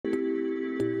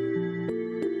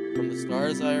From the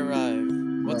stars I arrive.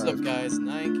 What's up, guys?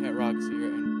 Nine Cat Rocks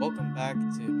here, and welcome back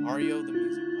to Mario the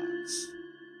Music Box.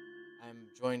 I'm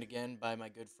joined again by my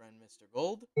good friend Mr.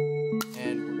 Gold,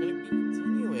 and we're going to be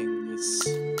continuing this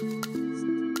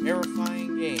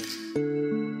terrifying game.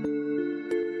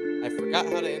 I forgot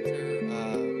how to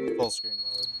enter full screen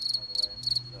mode, by the way,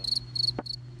 so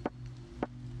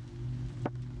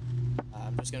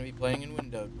I'm just going to be playing in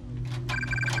windowed mode.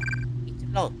 It's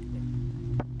locked.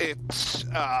 It's,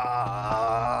 hold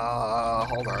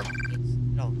on. It's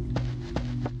locked.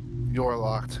 You're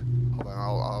locked. Hold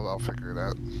on, I'll figure it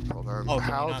out. Hold on. Oh,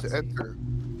 how to enter?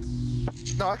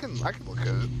 No, I can look at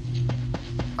it.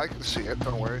 I can see it,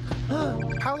 don't worry.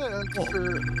 How to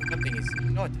enter? Something is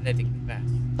not letting me pass.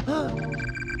 I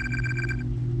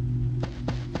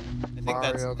think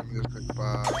Mario the Music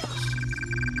Box.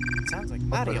 It sounds like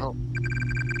Mario.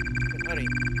 Mario,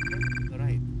 to the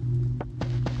right.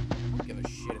 I don't give a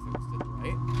shit if it was to the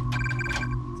right.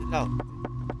 It's locked.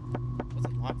 It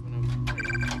wasn't locked when I was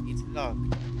Mario. It's locked.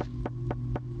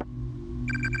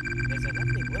 There's a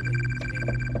lovely woman today.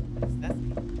 What's that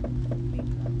thing?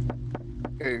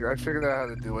 Hey, I figured out how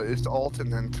to do it. It's Alt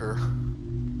and Enter.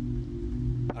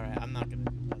 Alright, I'm not gonna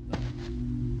do that though.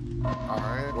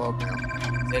 Alright, well,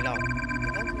 It's locked.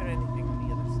 I don't hear anything on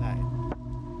the other side.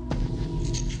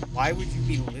 Why would you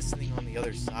be listening on the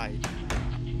other side?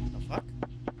 The fuck?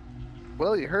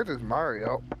 well, you heard it's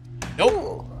Mario.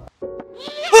 Nope.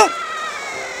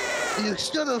 You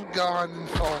should have gone and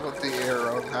followed the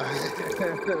arrow.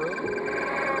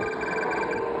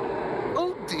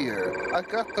 Oh dear, I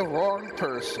got the wrong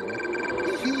person.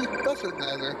 He doesn't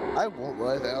matter. I won't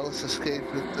let Alice escape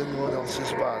with anyone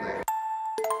else's body.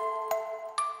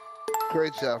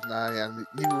 Great job, Nyan.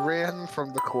 You ran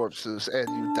from the corpses and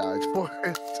you died for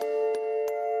it.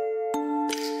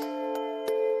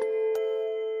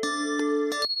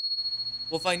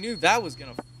 Well, if I knew that was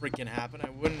gonna freaking happen, I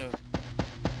wouldn't have.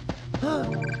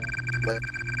 But,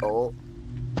 oh.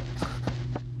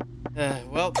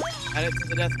 Well, add it to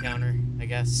the death counter, I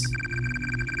guess.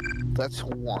 That's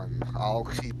one. I'll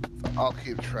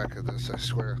keep track of this, I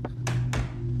swear.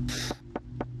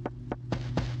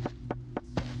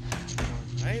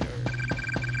 Right, or...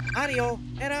 Mario!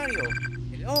 Hey, Mario!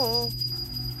 Hello?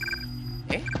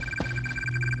 Eh?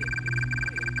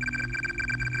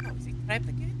 Oh, is he trapped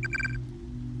again?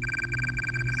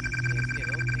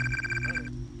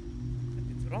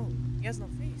 Something's wrong. He has no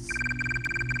face.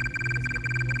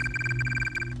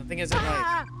 Something isn't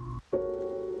right.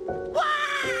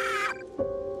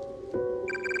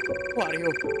 Mario!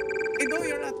 I know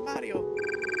you're not Mario!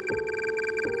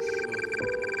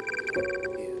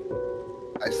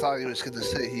 I thought he was gonna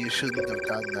say he shouldn't have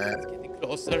done that. It's getting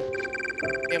closer.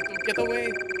 I have to get away.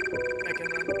 I can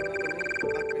run to another room to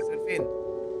lock myself in.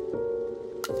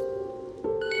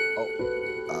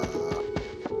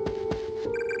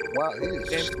 Wow, he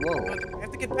is slow. I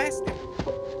have to get past him.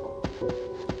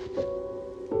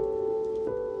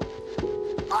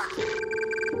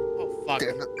 Oh, fuck.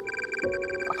 Damn it.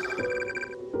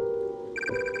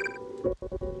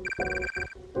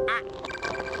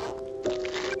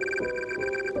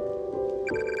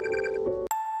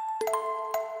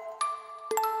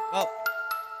 Well,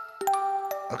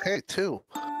 Okay, two.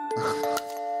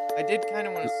 I did kind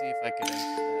of want to see if I could enter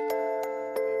that.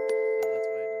 So that's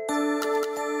why I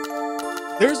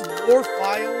didn't. There's more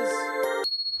files?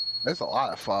 There's a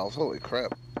lot of files, holy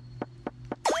crap.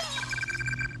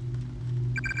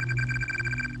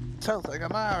 Sounds like a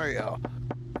Mario.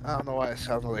 I don't know why it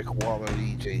sounded like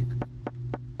Waluigi.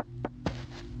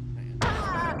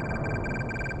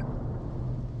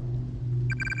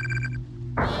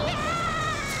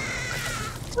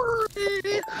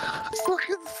 Three!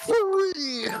 Fucking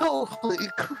three! Holy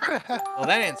crap! Well,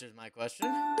 that answers my question.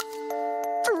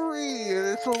 Three! And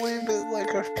it's only been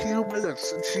like a few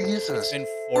minutes. Jesus. It's been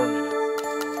 4 minutes.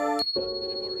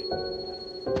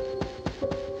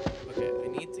 Okay, I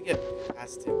need to get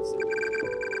past him somehow.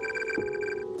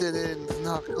 Didn't,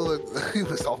 not good. He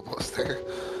was almost there.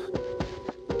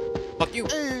 Fuck you!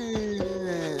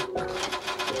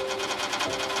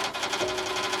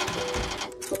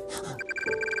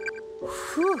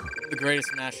 The greatest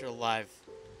smasher alive.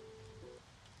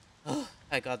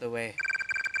 I got away.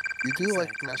 You do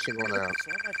like messing around.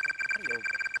 So much Mario.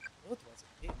 What was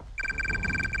it?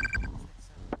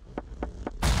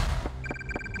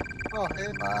 Oh,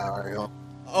 hey Mario.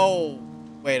 Oh,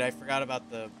 wait, I forgot about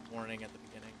the warning at the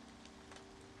beginning.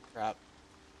 Crap.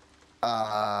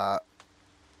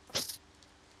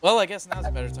 Well, I guess now's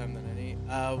a better time than any.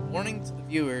 Warning to the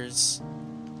viewers.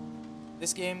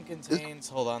 This game contains...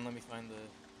 Hold on, let me find the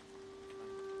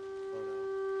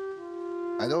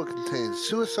photo. I know it contains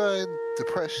suicide,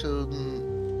 depression,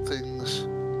 things.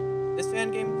 This fan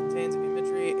game contains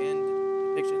imagery and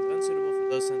depictions unsuitable for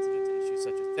those sensitive to issues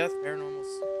such as death, paranormal,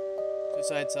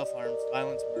 suicide, self-harm,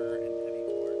 violence, murder, and heavy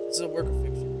gore. This is a work of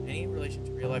fiction. Any relation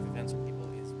to real-life events or people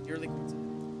is purely coincidental.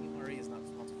 Mari is not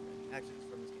responsible for any actions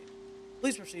from this game.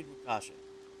 Please proceed with caution.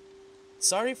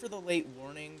 Sorry for the late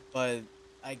warning, but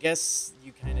I guess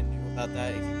you kind of knew about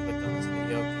that if you clicked on this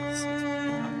video because it's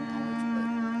really common knowledge, but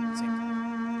at the same time,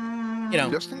 you know,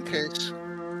 Just in case.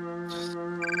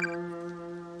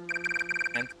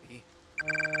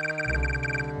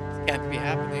 Can't be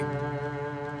happening.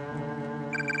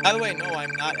 By the way, no,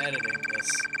 I'm not editing this.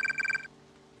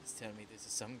 Please tell me this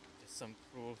is just some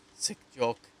cruel, sick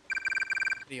joke.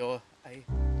 Video,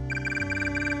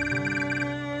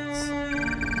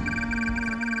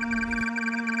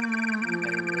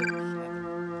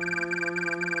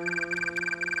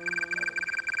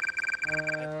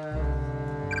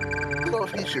 Well,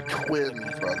 he's your twin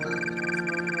brother.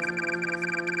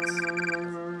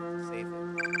 Save it.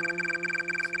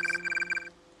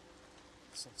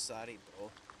 So sorry, bro.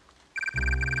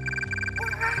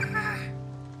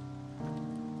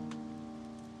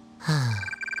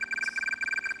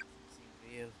 Seems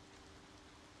real.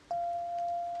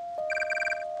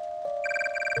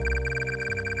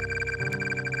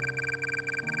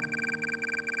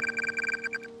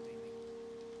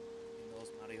 He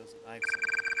knows Mario's alive.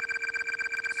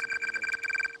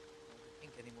 Don't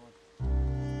think anymore.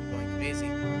 I'm going crazy.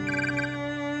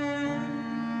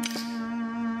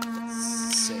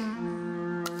 Let's save.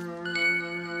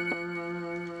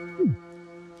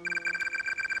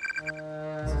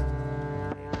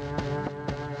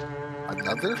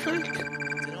 Another fake?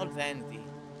 It's an old vanity.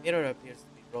 Mirror appears to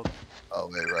be broken. Oh,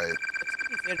 wait, right. Looks to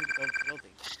be filled with old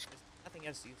clothing. There's nothing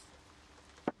else useful.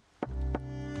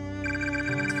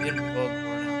 It's filled with old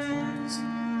worn out shoes.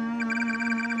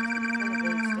 Full of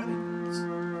old study books.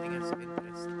 Nothing else of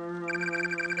interest.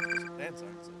 Those plants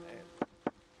aren't so bad.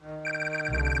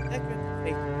 Decorative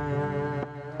fake.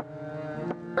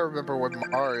 I remember when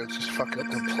Mario just fucking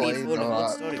complained a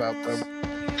lot about them.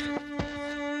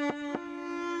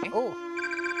 Oh,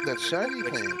 that shiny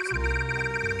thing.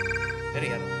 Very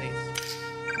out of place.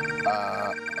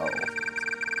 Oh.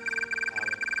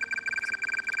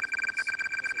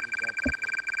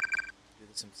 Do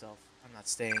this himself. I'm not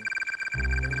staying.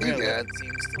 He did. It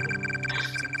seems like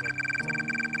something. I don't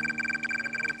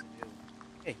know what to do.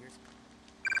 Hey, here's something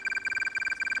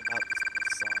about this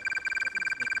facade.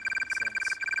 Nothing's making any sense.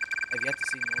 I've yet to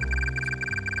see no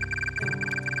one.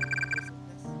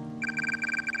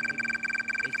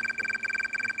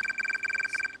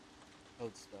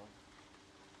 Code spell.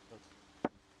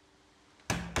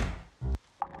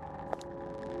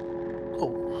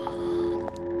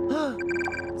 Oh.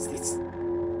 Is this?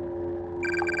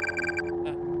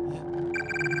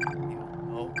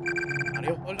 No.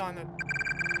 Mario, hold on. No,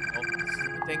 this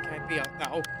thing can't be out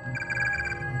now.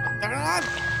 Turn it on!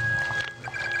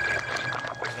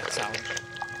 What's that sound?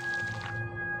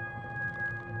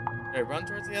 Should I run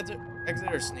towards the exit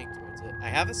or sneak towards it? I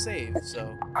have a save,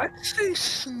 so. I'd say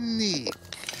sneak.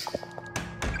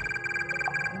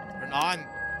 Turn on!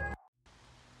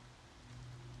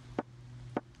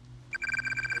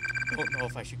 I don't know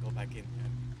if I should go back in there.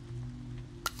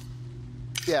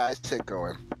 Yeah, I'd say go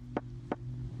in.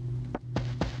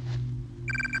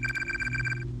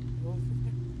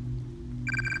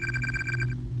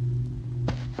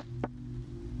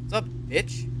 What's up,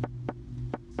 bitch?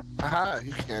 Aha,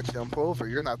 you can't jump over.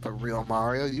 You're not the real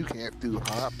Mario. You can't do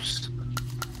hops.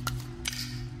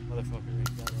 Motherfucker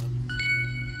ain't got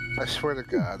up. I swear to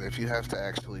God, if you have to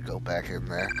actually go back in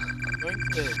there. I'm going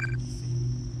to.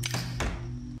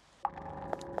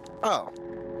 Oh,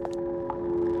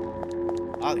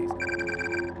 All these.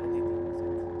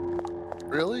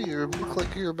 really? You look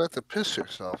like you're about to piss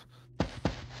yourself.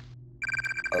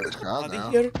 Oh, it's gone now.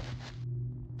 Here.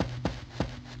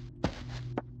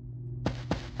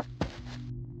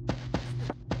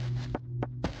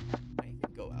 I can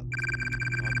go out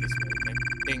this way. My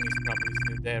thing is probably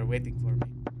still there waiting for me.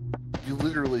 You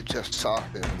literally just saw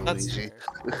him, That's Luigi.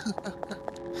 fair.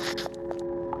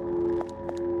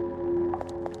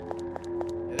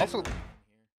 Yeah, there's Also- nothing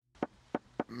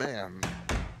in here. Man,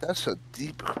 that's a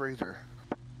deep crater.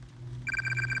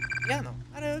 Yeah, no.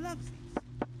 Mario loves these.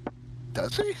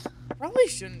 Does he? I probably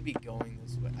shouldn't be going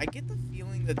this way. I get the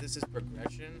feeling that this is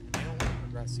progression, and I don't want to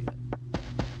progress yet.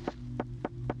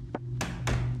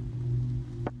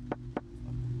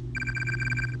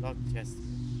 Locked chest.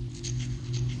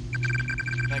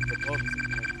 Like the gold.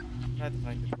 Try to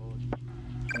find the gold.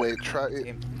 Wait, try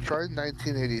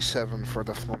 1987 for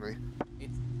the funny.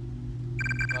 It's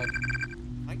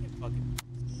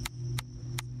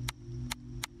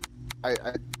I,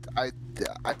 I, I,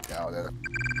 I doubt it.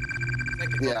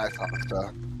 Yeah, I thought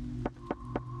so.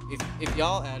 If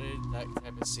y'all added that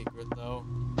type of secret though,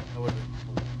 that would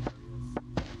have been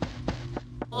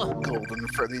hilarious. Golden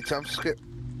Freddy jump scare.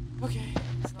 Okay,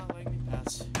 it's not letting me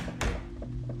pass.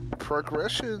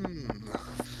 Progression.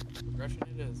 Progression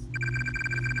it is.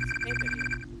 Hey,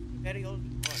 very old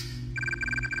one.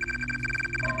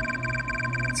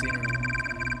 Haven't seen her in a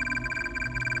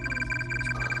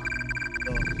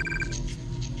long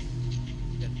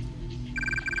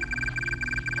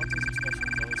Auntie's expression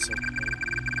is always so cold.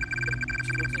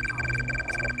 She looks at me like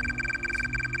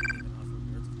even off her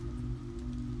words.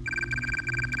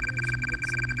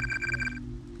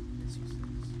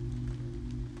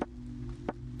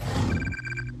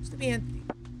 Looks to be empty.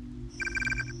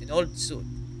 An old suit.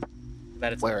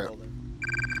 But it's Where? older.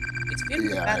 It's filled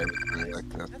with Yeah, I batteries. really like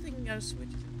that. Nothing else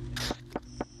switches.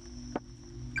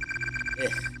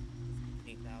 Ugh.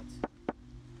 Cleaned out.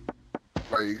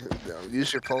 Or you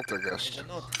use your There's poltergeist. a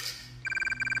note.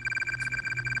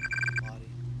 Body.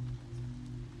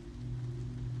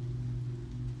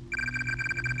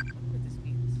 I wonder what this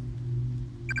means.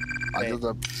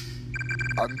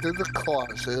 Under the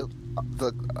closet,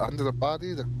 under the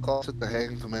body, the closet, the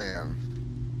hanged man.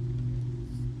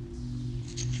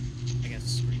 I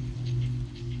guess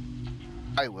screenshot.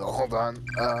 I will. Hold on.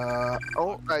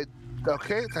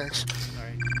 Okay, thanks.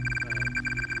 Sorry.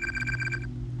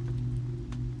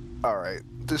 All right.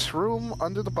 This room,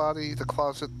 under the body, the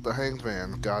closet, the hanged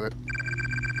man. Got it.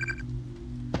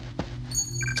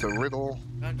 It's a riddle.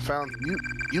 Found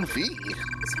UV. This has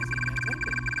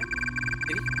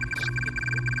Did he?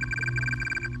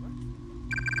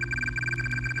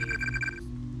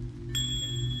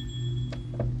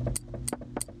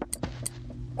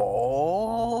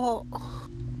 Oh.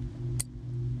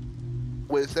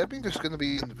 Wait, does that mean there's gonna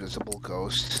be invisible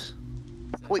ghosts?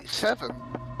 Wait, 7.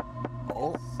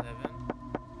 Oh. 7.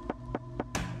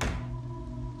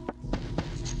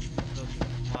 So the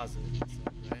closet,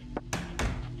 right?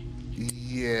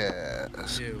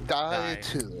 Yes. 2. Die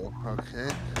 2. Okay.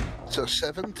 So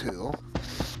 7, 2.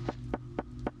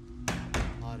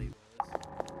 Body was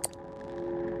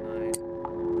 9.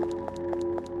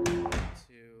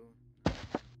 2.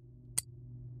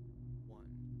 1.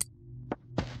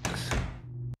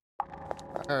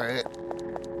 All right.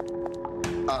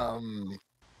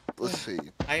 Let's see.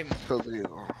 I'm. So I don't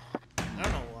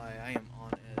know why I am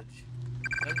on edge.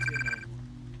 1791.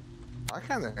 I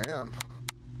kind of am.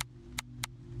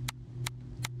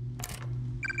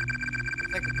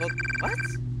 It's like a book. What?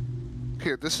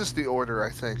 Here, this is the order, I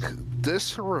think.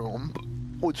 This room,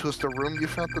 which was the room you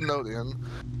found the note in,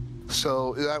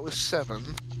 so that was 7.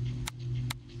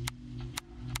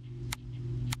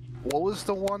 What was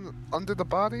the one under the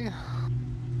body?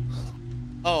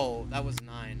 Oh, that was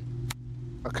 9.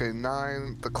 Okay,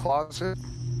 9. The closet, I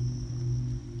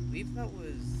believe that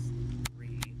was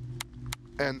 3.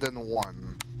 and then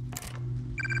 1.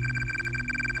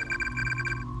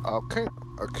 Okay,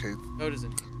 okay. Code is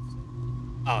in here. So.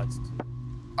 Oh, it's 2.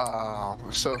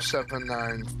 So 7,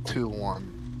 9, 2,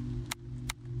 1.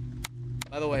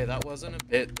 By the way, that wasn't a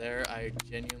bit there. I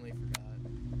genuinely forgot.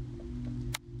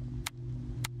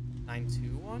 9,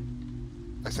 2,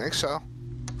 1? I think so.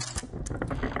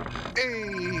 Hey! I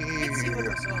didn't see what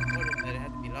was so important that it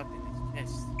had to be locked in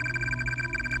his chest.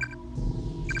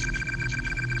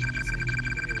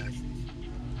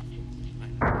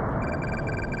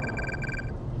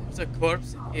 There's a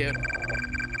corpse in here.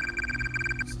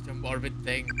 Such a morbid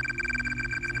thing.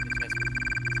 Inside the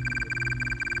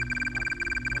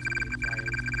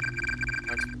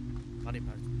chest with body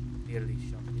parts clearly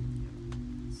shot in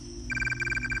here.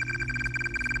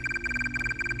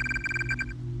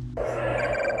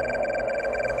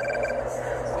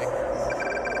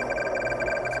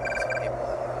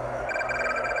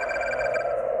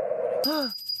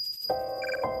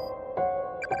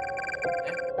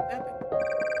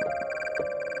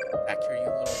 Back here, you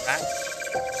little rat.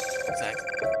 Is that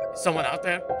someone out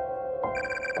there?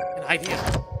 An idea.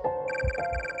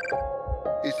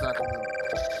 He's not gonna...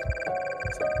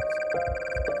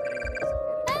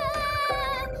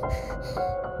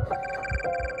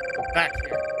 Back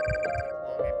here.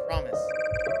 I promise.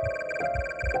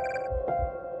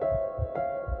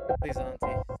 Please,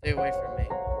 Auntie, stay away from me.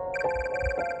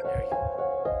 There you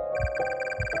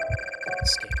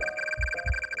escape.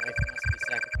 My life must be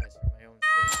sacrificed for my own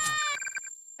sake.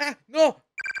 Ah, no!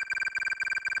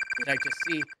 Did I just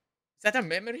see? Is that a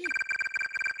memory?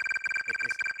 Take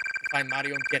this to find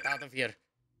Mario and get out of here.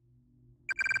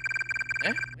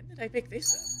 Eh? When did I pick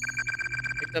this up?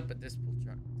 Picked up a dispel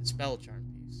charm, spell charm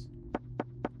piece.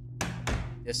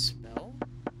 This spell?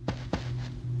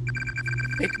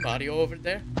 fake Mario over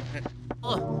there?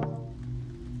 Oh,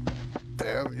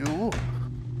 Damn you.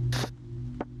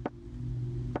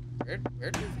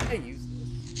 Where do you think I use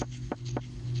this?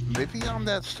 Maybe on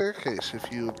that staircase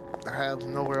if you have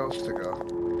nowhere else to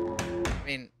go. I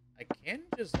mean, I can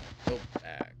just go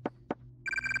back.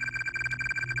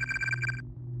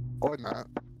 Or not.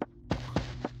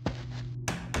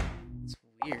 It's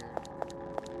weird.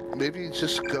 Maybe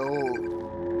just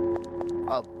go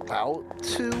about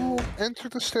to enter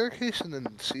the staircase and then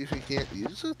see if you can't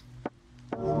use it?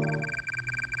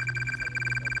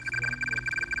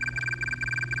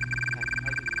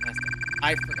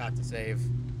 I forgot to save.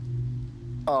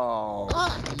 Oh,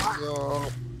 no.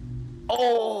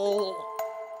 Oh!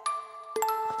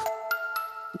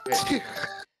 Okay.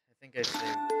 I think I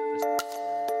saved just.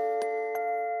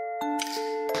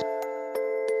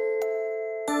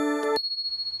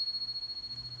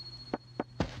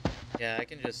 Yeah, I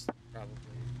can just probably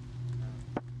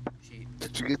cheat.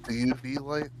 Did you get the UV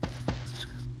light?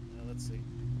 Let's see.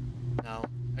 No,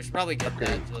 I should probably get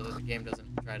that so that the game doesn't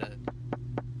try to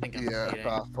think I'm cheating.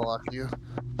 block you.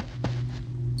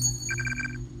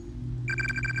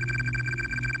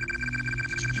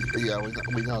 Yeah,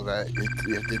 we know that.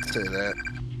 It did say that.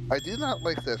 I do not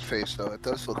like that face though. It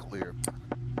does look weird.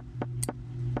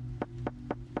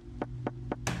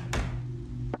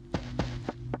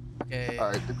 Okay.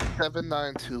 Alright,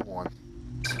 7921.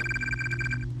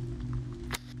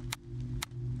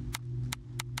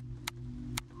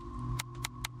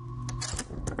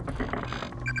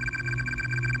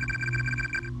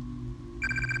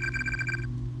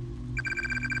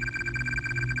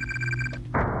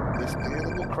 This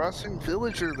Animal Crossing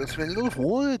villager that's made of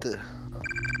wood.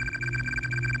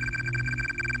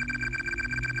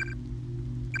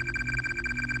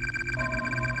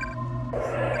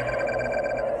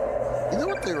 You know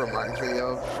what they remind me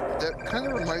of? That kind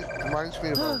of reminds me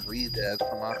of our Redad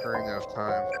from Ocarina of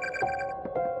Time.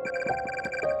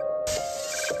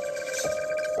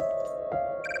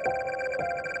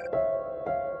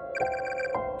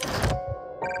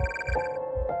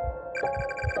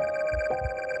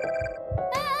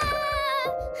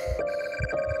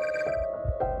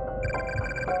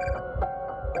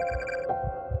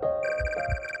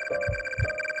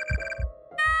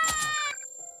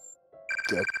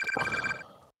 That...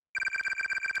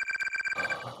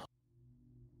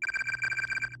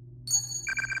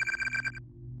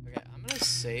 Okay, I'm gonna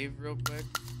save real quick,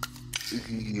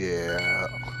 Yeah.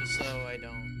 just so I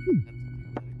don't have to do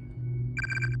that again.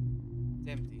 It's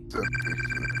empty.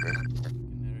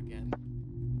 In there again.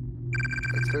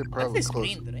 I'd say What's probably this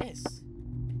close. green dress? This is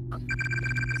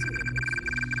a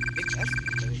big vest, but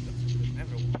it looks like it's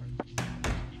never worn.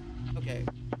 Okay.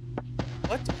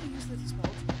 What do we use the spell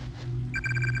to?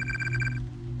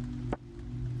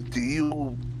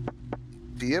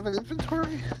 Do you have an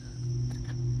inventory?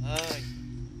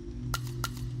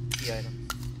 Key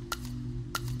items.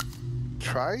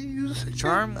 Try using it.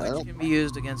 charm I which don't- can be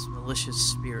used against malicious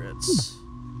spirits.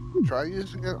 Try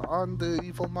using it on the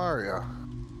evil Mario.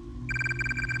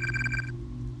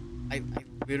 I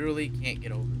literally can't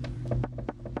get over there.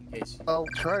 In case. I'll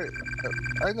try it.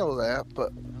 I know that,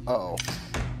 but oh.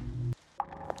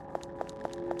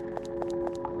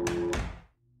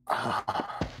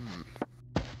 Hmm.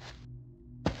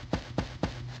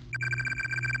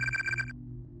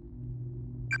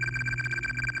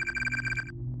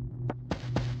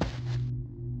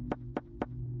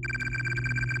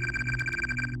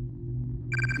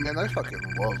 Man, I fucking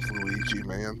love Luigi,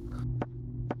 man.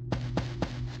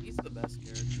 He's the best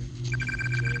character.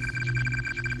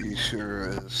 He sure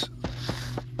is.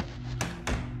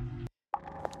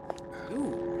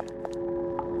 Ooh.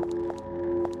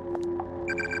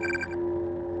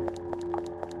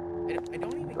 I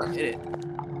don't even get it.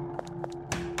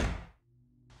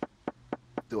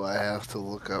 Do I have to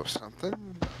look up something?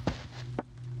 I'm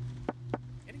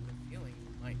getting the feeling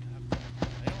you might have to.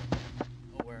 I don't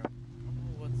know where. I don't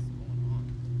know what's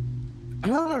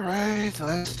going on. Alright,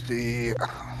 let's see.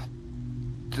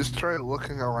 Just try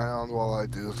looking around while I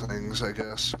do things, I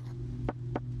guess.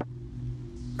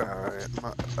 Alright,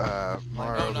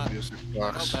 Mario the music I know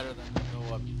box. better than to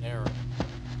go up there.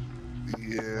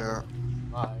 Yeah.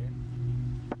 Bye.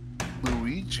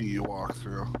 Luigi you walk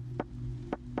through.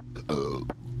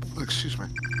 Excuse me.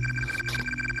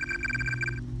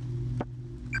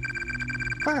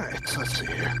 Alright, let's see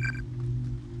here.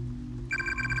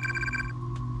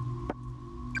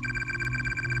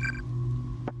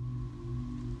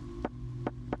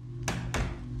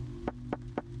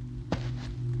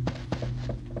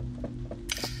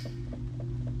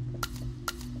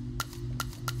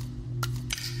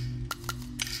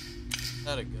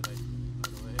 Not a good idea, by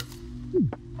the way.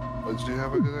 Did you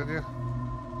have a good idea?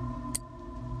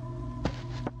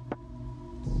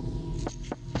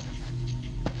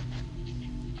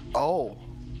 Oh.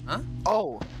 Huh?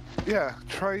 Oh. Yeah,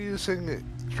 try using it.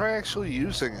 Try actually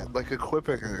using it, like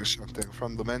equipping it or something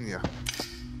from the menu.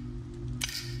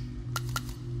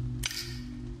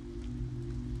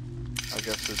 I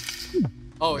guess it's...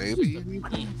 Oh, Maybe it's you just a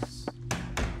can- piece.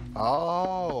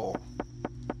 Oh.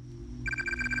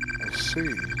 I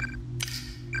see.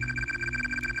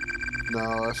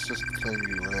 No, that's just the thing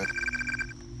you read.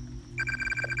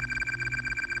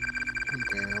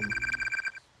 Damn.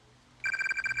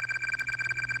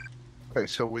 Okay,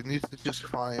 so we need to just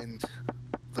find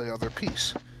the other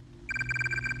piece.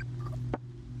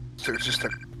 Is there just a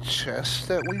chest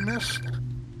that we missed?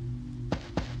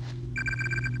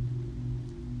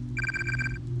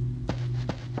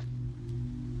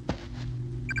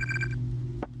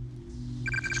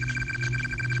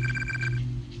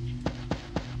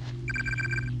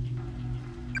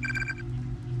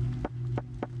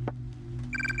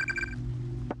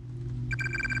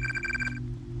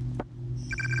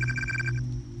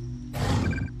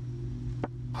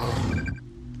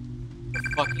 The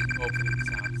fucking opening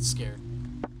sound scared me.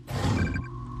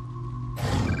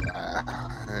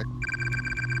 Ah,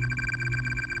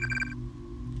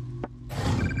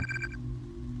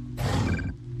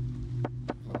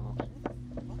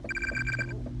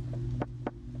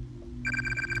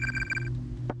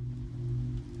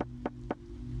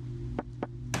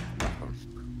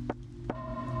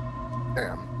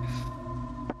 damn.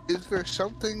 Is there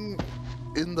something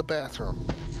in the bathroom?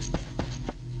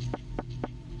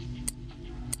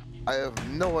 I have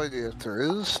no idea if there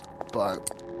is, but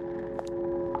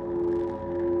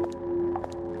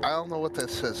I don't know what that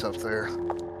says up there.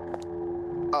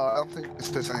 I don't think it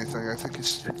says anything. I think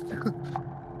it's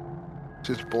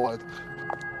just blood.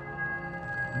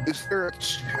 Is there a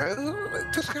chest?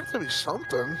 There's got to be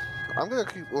something. I'm gonna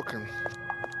keep looking.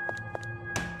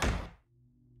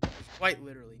 There's quite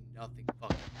literally nothing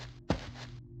fucking.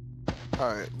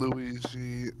 Alright,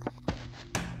 Luigi.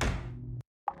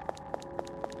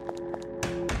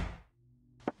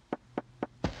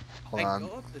 Hold I on.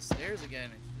 go up the stairs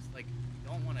again, it's just like, you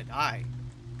don't want to die.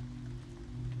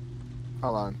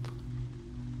 Hold on.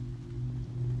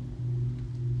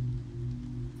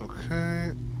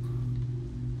 Okay.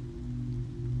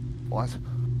 What?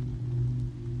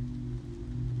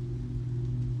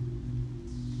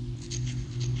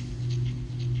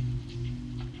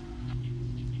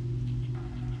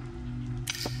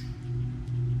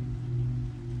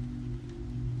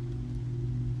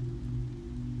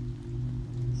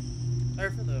 Sorry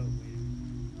for the waiting.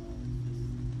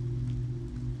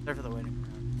 Sorry for the waiting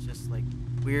around. It's just like,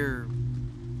 we're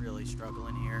really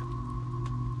struggling here.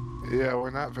 Yeah,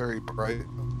 we're not very bright.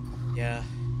 Yeah.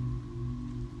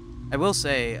 I will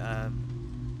say,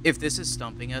 if this is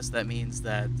stumping us, that means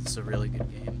that it's a really good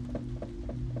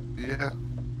game. Yeah,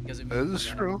 Because it that means is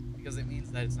true. Because it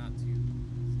means that it's not too.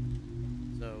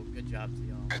 So good job to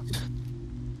y'all.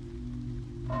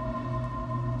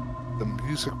 The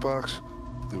music box.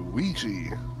 Luigi.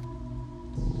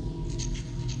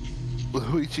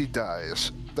 Luigi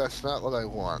dies. That's not what I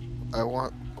want. I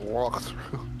want a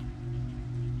walkthrough.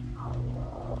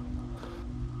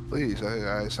 Please,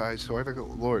 I swear to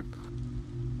God, Lord.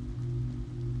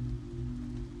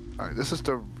 Alright, is this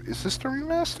the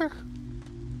remaster?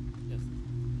 Yes.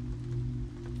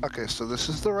 Okay, so this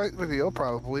is the right video,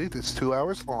 probably. It's 2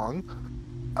 hours long.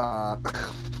 I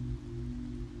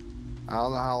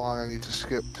don't know how long I need to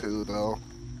skip to, though.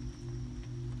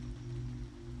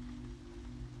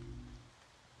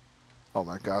 Oh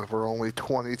my god, we're only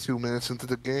 22 minutes into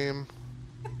the game.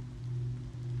 It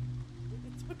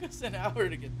took us an hour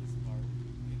to get this far.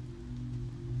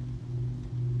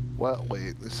 Well,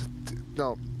 wait, this is...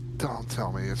 No, don't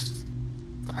tell me it's...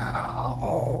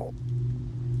 Oh.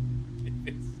 If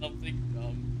it's something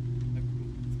dumb, I'm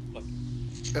going to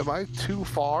fucking... Am I too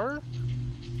far?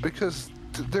 Because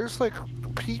there's, like,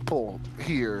 people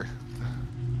here.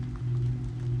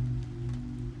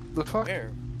 The fuck?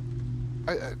 Where?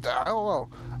 I don't know.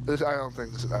 I don't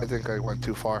think this. I think I went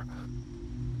too far.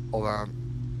 Hold on.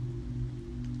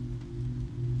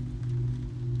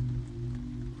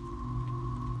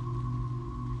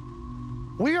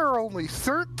 We are only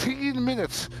 13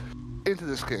 minutes into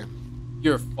this game.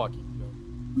 You're fucking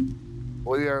joking.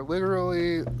 We are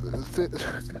literally. If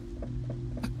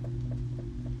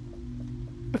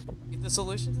the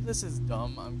solution to this is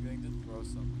dumb, I'm going to throw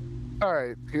something. All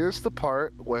right. Here's the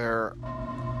part where.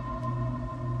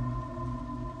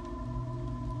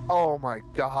 Oh my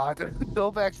god.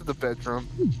 Go back to the bedroom.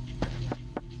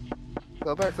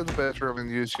 Go back to the bedroom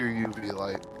and use your UV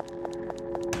light.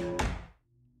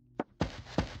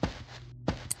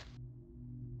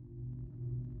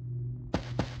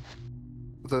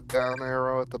 the down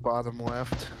arrow at the bottom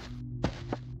left.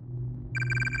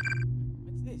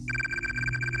 What's this?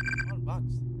 Small box.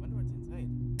 Wonder what's inside.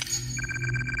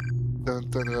 Dun,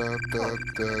 dun, dun, dun,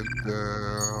 dun,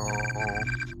 dun.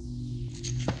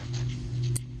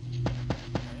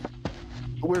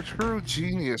 We're true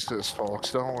geniuses,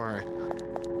 folks. Don't worry.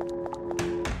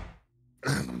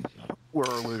 We're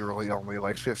literally only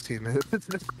like 15 minutes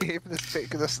into this game, and it's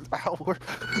taking us an hour.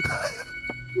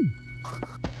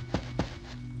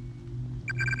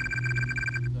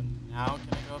 So now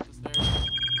can I go up the stairs?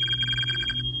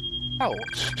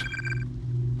 Ouch.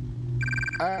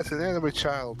 Ah, it's an enemy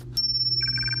child.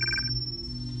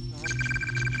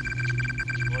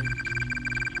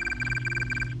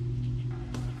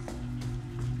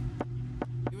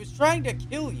 He was trying to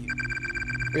kill you.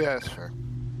 Yeah, that's fair.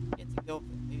 It's open.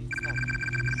 Maybe it's not.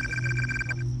 This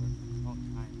might take a long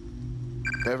time.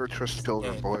 Never trust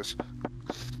children, Yeah. boys.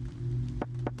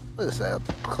 What is that? A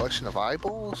collection of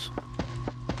eyeballs?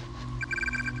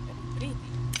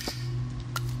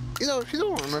 You know, if you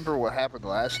don't remember what happened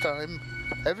last time,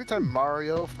 every time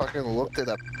Mario fucking looked at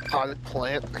a potted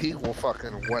plant, he will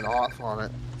fucking went off on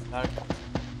it. Not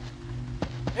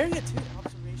Area 2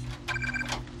 observation.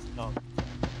 It's a dog.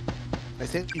 I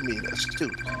think you mean a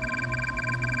student.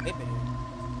 Maybe.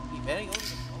 Be very old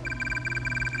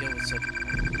and deal with such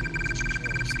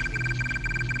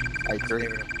I agree.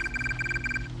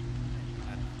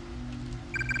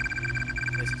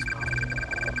 This is wrong.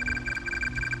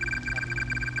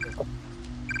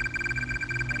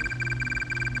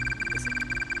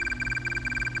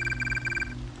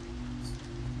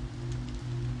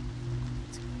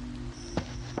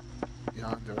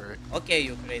 Yonder. Okay,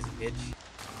 you crazy bitch.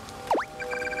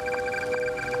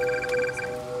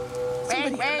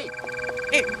 Wait, wait!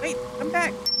 Hey, wait, come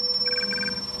back!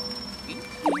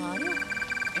 Mario?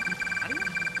 Hey, Mario?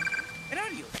 Where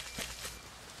are you?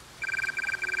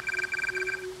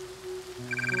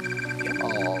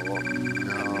 Oh,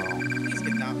 no. Please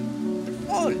get down. You'll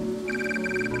fall.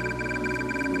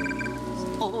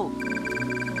 Oh,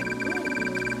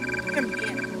 Come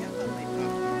here. Hello, my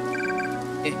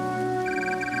brother. Hey.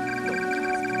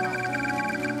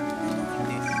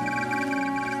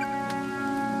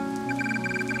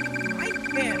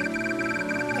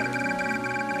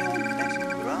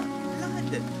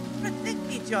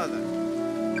 Protect each other.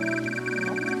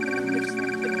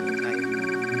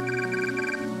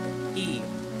 Eve.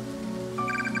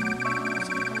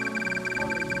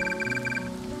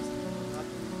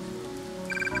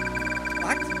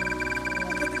 What?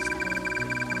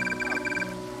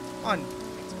 Come on,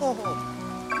 let's go home.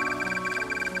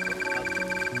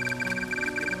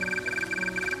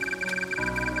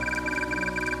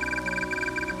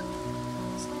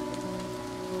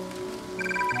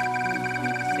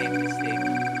 Same mistake.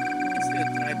 Instead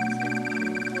of trying to save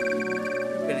Mario,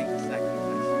 you're willing to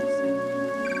sacrifice yourself.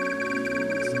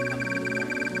 Succumb to the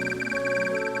darkness.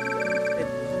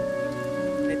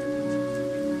 Let it be.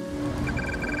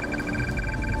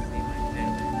 Say my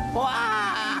farewell.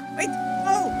 Wah! Wait!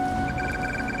 No!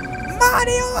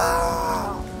 Mario!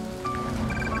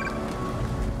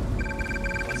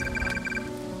 Wasn't Mario,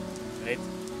 right?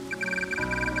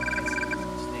 I see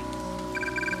such things.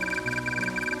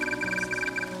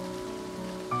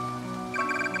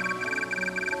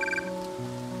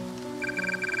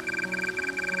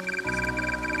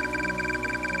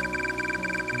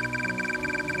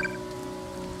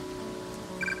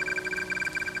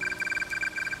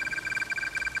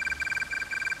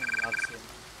 Loves him.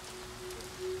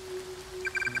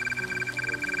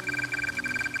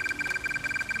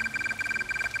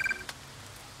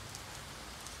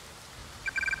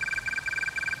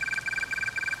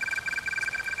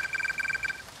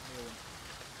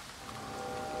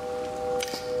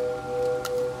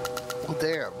 well,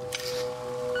 damn.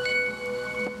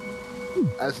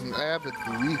 As an avid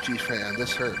Luigi fan,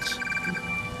 this hurts.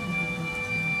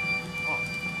 Oh,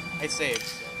 I saved.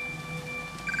 So.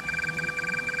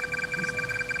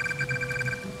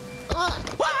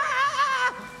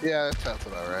 Yeah, that sounds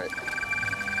about right.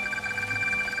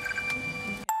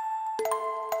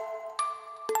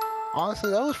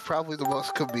 Honestly, that was probably the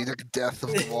most comedic death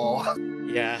of them all.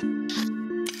 Yeah.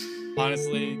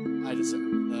 Honestly, I deserve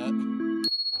that.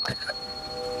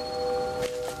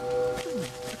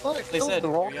 Like, They said the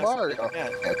wrong curiosity- Mario. Yeah.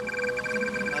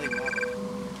 Bloody water.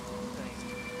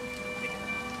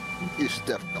 You should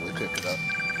definitely pick it up.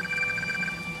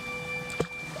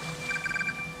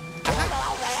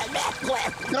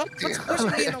 God What's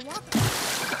pushing me in the water?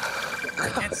 I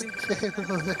can't seem to get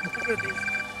over this.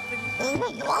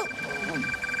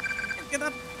 Get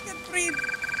up! Get breathe!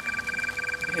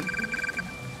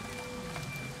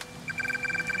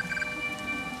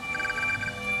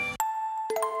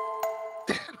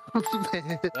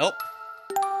 Well,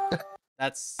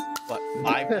 that's what,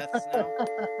 5 deaths now?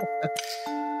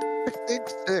 I think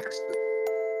 6.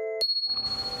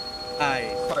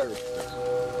 I 5 or 6.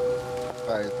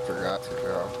 I forgot to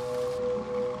go.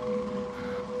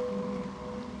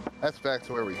 That's back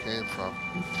to where we came from.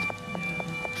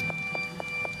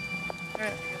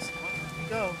 Alright, I guess on we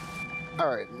go.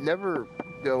 Alright, never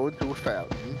go into a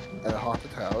fountain at a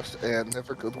haunted house, and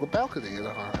never go to a balcony in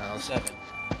a haunted house. 7.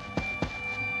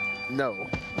 No.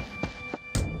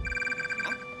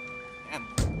 Damn.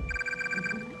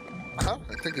 Huh?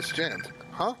 I think it's jammed.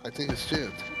 Huh? I think it's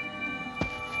jammed.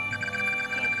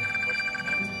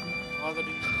 Father, do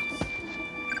you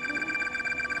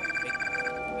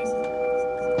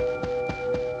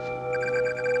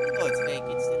no, it's fake.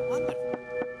 It's still wonderful.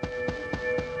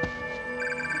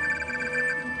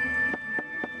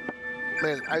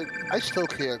 Man, I still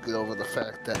can't get over the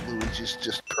fact that Luigi's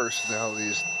just personality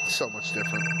is so much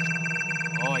different.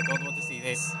 Oh, I don't want to see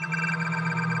this.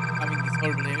 Having these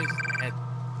horrible images in my head.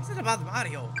 This is about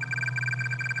Mario.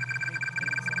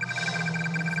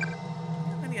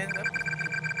 How many ended up with me?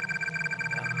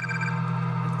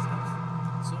 At this house.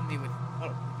 Consume me with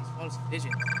these false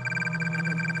visions.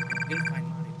 I didn't find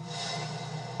Mario.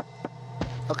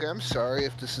 Okay, I'm sorry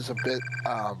if this is a bit,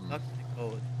 Stuck in the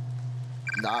code.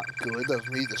 not good of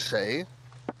me to say,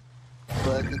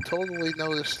 but I could totally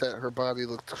notice that her body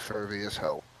looked furry as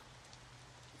hell.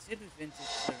 It's hidden vintage.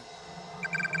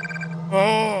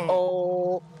 Oh!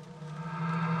 Oh.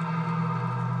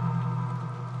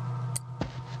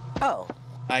 Oh.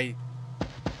 I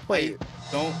Wait.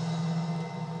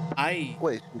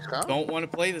 Wait, she's gone? don't want to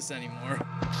play this anymore.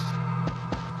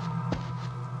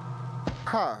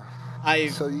 Huh. I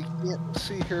So you can't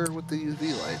see her with the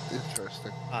UV light.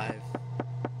 Interesting. 5.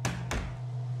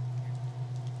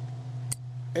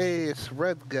 Hey, it's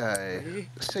Red Guy. Hey.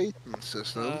 Satan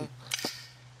system.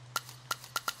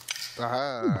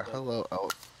 Ah, hello,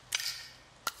 Elf.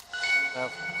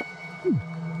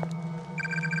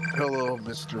 Hello,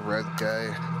 Mr. Red Guy.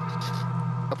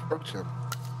 Approach him.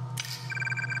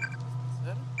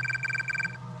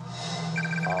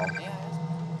 Oh.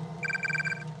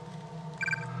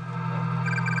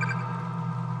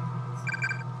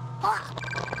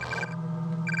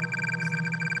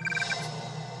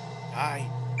 Die!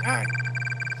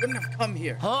 Shouldn't have come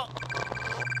here. Huh?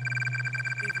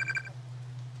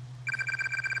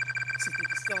 Does he think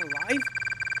he's still alive?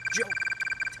 Joke.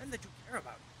 Pretend that you care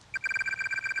about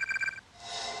him.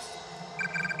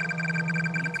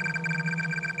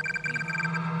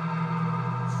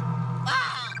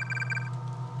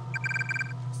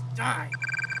 Just die!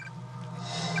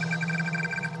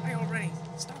 Die already!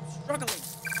 Stop struggling!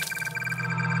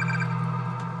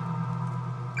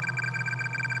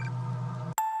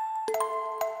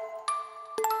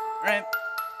 Alright.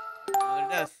 Another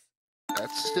death.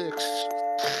 That's 6.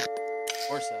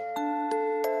 Or 7.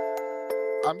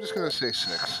 I'm just gonna say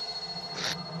 6.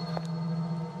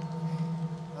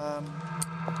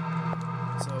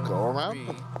 So Go around.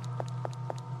 3.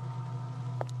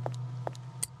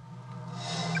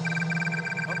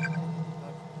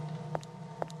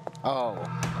 Oh.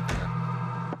 Okay.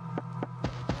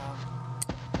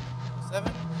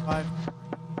 7, 5.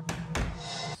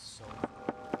 So.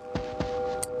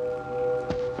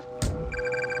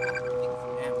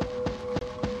 Damn.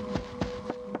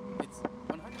 It's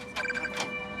 100%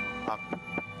 not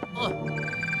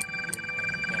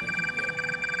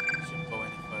shouldn't go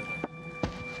any further.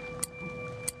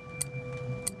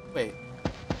 Wait.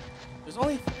 There's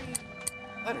only 3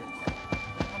 letters.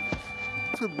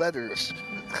 2 letters.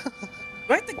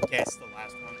 Do I have to guess the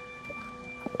last one?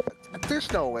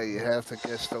 There's no way you have to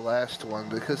guess the last one,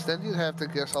 because then you'd have to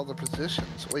guess all the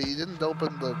positions. Wait, you didn't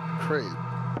open the crate. Yeah,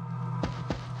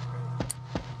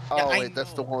 Oh, I wait,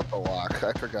 that's the know. one with the lock.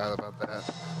 I forgot about that.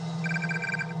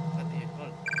 What do you call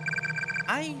it?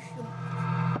 I should.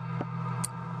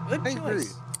 Good I agree.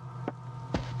 choice.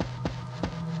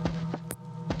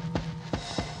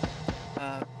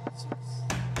 Uh, 6,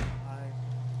 5.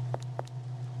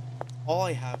 All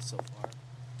I have so far.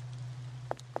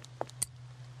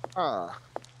 Ah,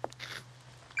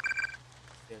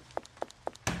 Is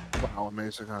wow,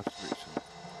 amazing observation.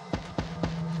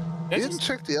 I You didn't just-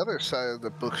 check the other side of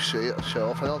the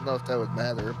bookshelf. I don't know if that would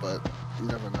matter, but you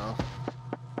never know.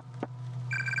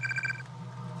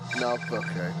 Nope,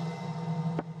 okay.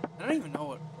 I don't even know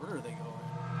what order they go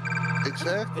in.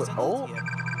 Exactly. It's an Oh, LTF.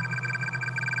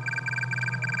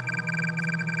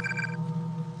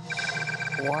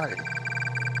 why? The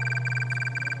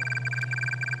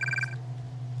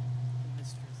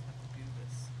mistress have to do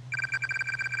this.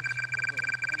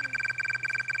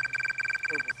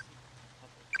 Horrible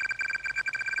secret.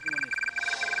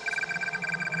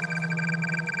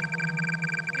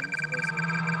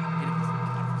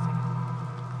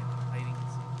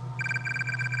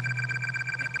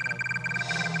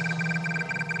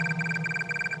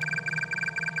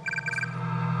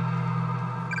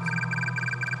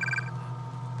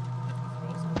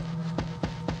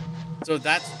 So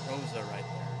that's Rosa right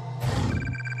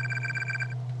there.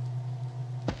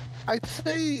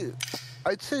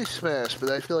 I'd say smash, but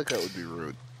I feel like that would be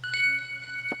rude.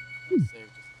 Let's save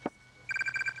just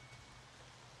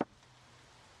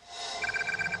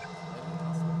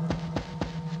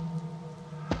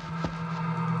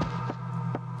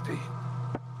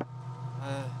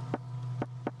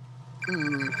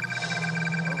Hmm.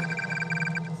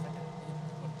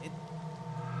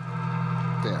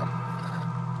 Damn.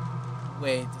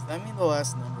 Wait, does that mean the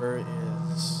last number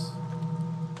is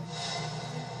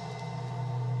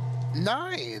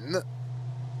 9?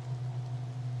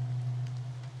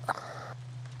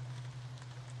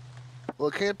 Well,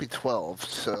 it can't be 12,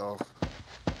 so...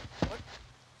 what?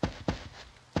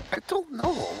 I don't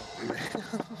know.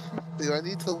 Do I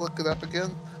need to look it up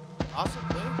again?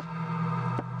 Possibly.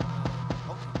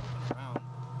 I'll keep looking around.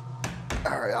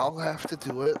 Alright, I'll have to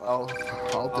do it. I'll do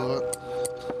it.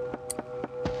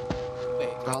 Wait,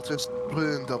 I'll just put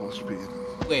it in double speed.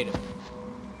 wait.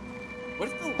 What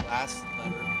is the last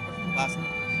letter? What is the last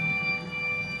number?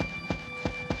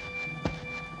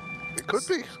 It could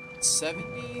be.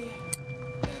 70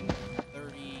 and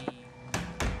 30.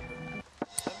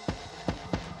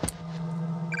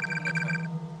 I'm gonna try.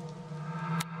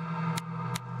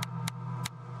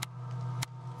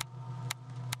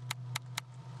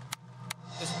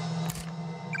 This one.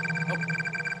 Oh.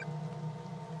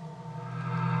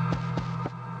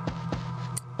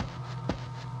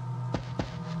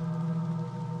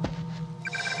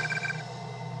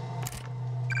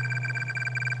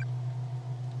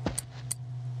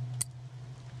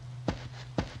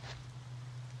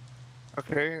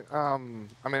 Okay, I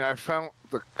mean, I found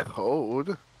the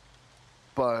code,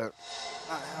 but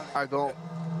I don't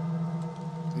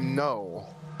know.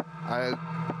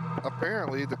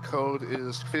 Apparently the code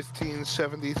is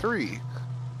 1573.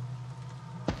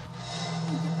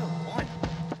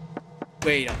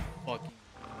 Wait a fucking.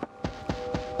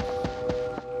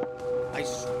 I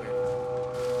swear.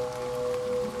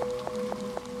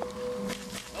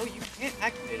 Oh, you can't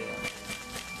activate it.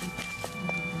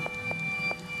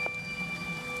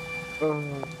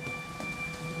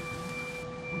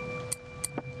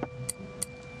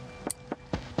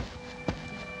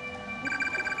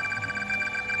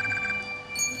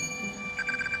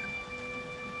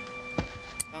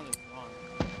 Found it wrong.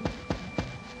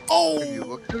 Have you Oh!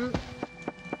 looked at it?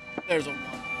 There's a 1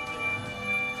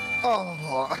 Oh,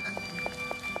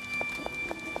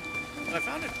 there. I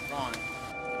found it wrong. I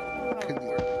don't know how it can you?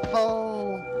 works.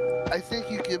 Oh, I think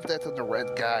you give that to the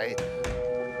red guy.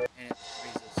 And it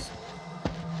raises soul.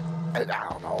 I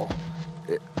don't know.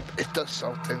 It does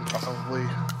something probably. I'm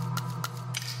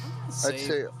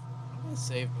gonna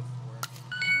save before.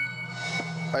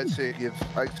 I'd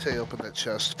say open that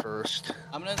chest first.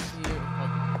 I'm gonna see if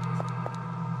I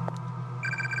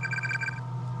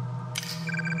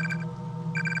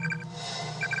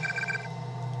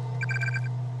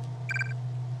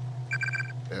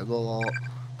can. It'll.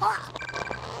 Oh,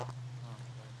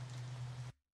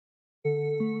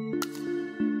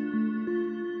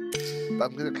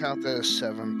 I'm gonna count that as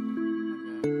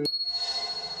 7. okay.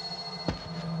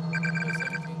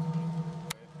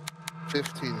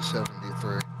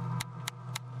 1573.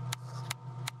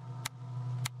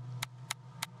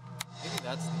 Maybe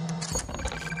that's the.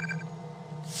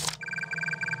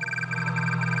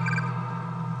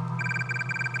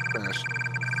 Finished.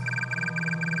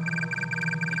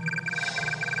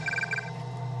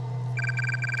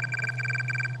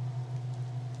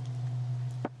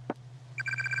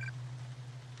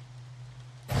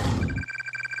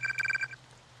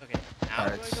 Okay, now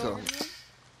Alright, do I go so- over here?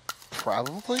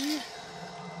 Probably.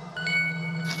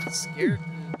 I'm scared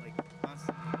to like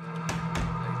constantly go. Like,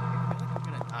 I feel like I'm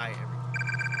gonna die every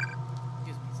time.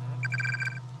 Excuse me, Zach.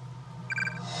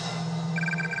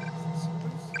 Is this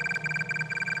yours?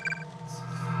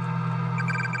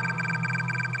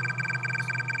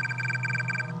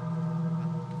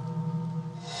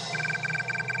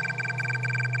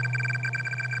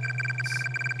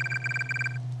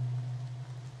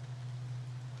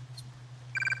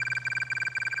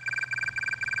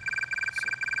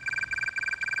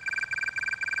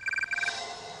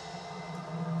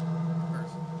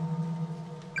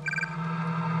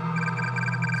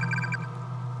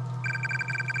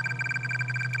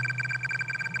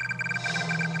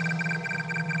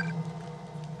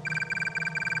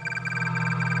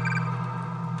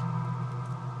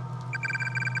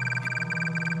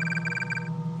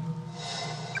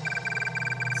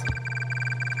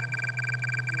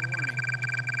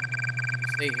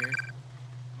 Stay here.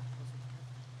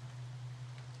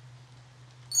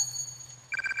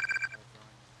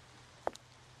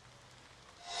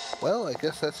 Well, I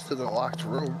guess that's to the locked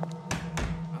room.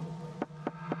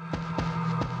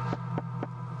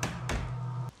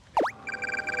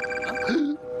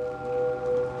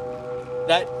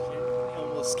 That shit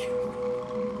almost scared me.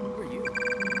 Who are you?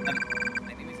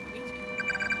 My name is Luigi.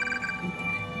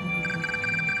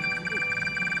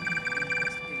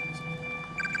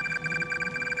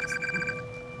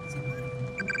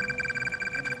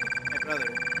 My brother.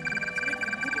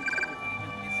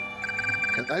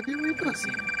 Can I be reading?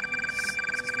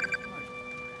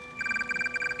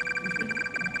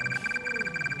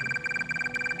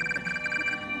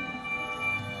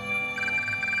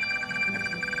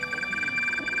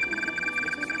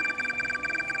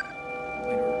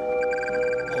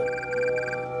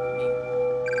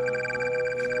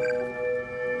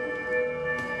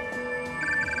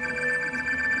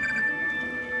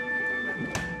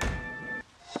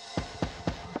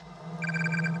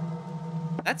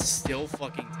 That's still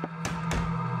fucking.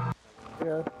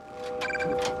 Yeah.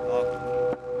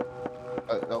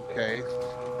 Okay.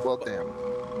 Well, damn.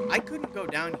 I couldn't go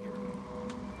down here.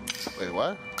 Wait,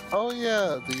 what? Oh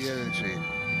yeah, the energy.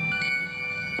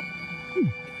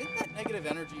 I think that negative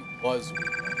energy was.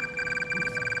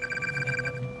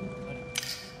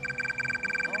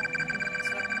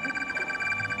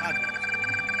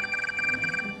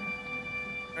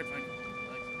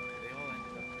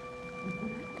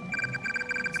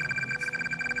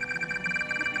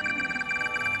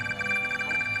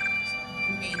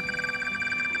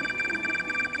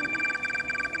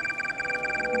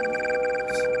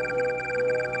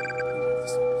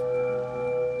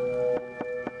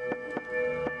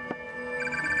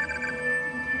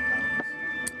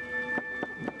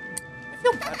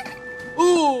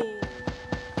 Ooh!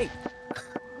 Hey!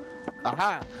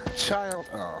 Aha! Child.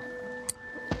 Oh.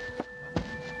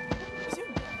 Does it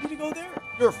want me to go there?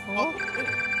 You're fucking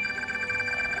kidding.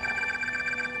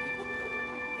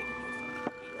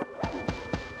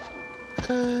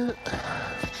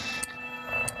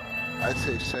 I'd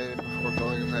say save before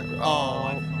going in that.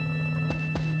 Oh,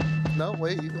 No,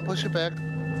 wait, you can push it back.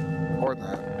 Or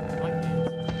not. I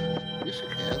can't. Yes, you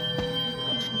can.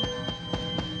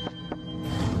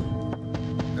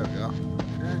 There we go.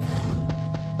 Okay.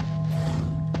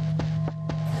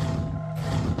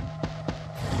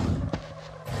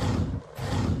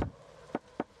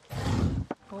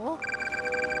 Oh.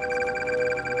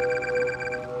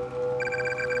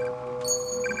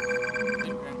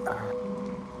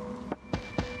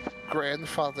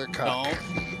 Grandfather cock.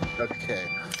 No. Okay.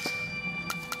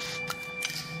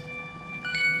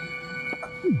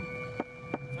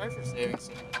 Sorry for saving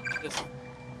so much. Just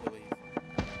really.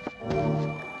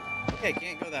 Okay,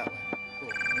 can't go that way. Cool.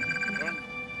 Run.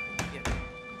 Yeah.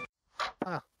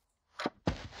 Ah.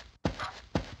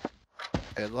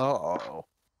 Hello.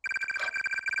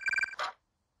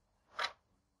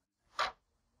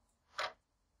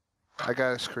 I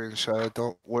got a screenshot.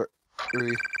 Don't worry.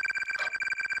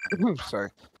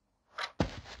 Sorry.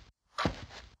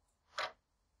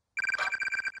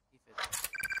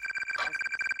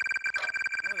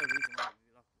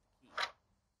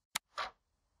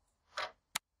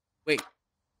 Wait.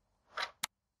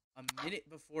 A minute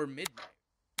before midnight.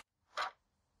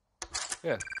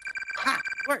 Yeah. Ha!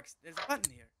 It works. There's a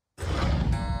button here.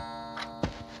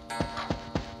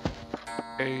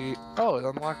 Oh, it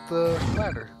unlocked the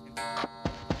ladder.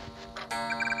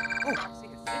 Oh, I see a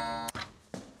thing.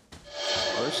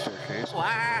 Oh, there's staircase.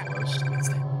 Wow. What's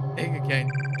that thing again?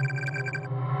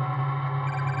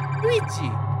 Luigi,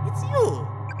 it's you.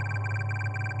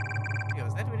 Yo,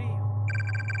 is that really you?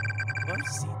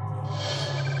 What's it?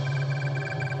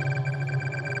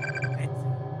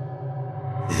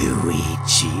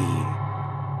 Luigi.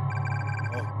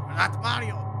 Oh, you're not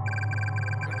Mario.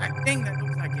 You're that thing that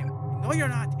looks like him. I know you're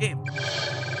not him. You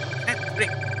can't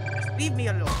trick. Just leave me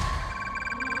alone.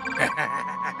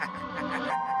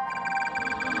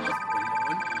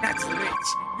 That's rich.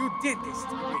 You did this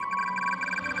to me.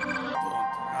 Don't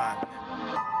run.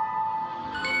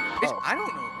 Bitch, I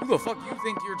don't know who the fuck you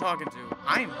think you're talking to.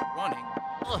 I'm running.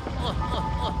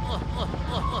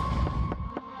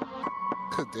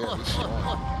 Damn, he's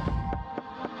strong.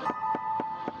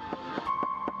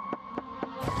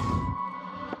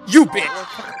 You bitch!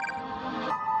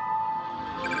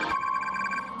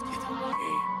 Get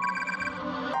away.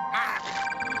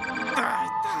 Die.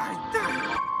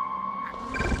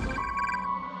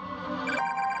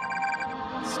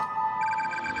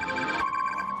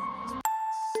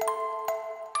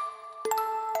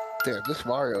 Damn, this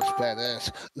Mario's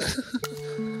badass.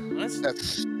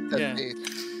 That's yeah. neat.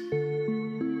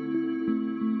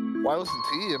 Why wasn't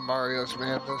he in Mario's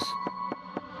Madness?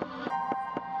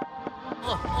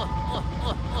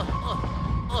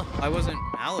 Why wasn't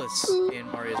Malice in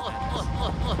Mario's Madness?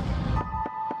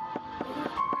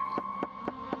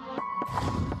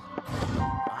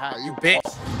 Aha, You bitch!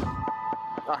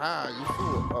 Aha, you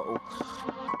fool. Uh-oh.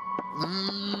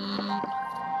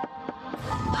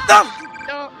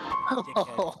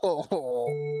 Oh,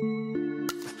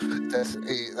 that's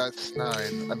 8. That's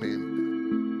 9. I mean...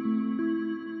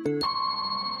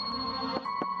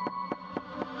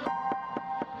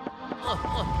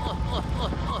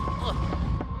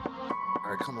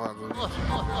 Alright, come on, Luigi.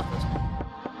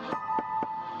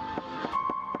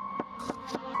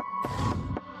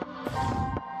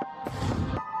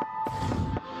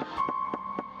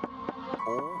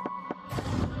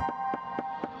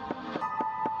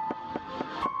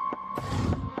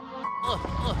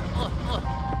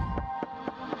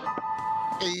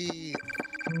 Hey.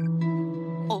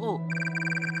 Oh.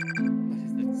 What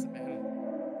is that smell?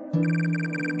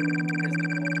 Where's the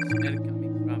smell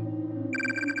coming from?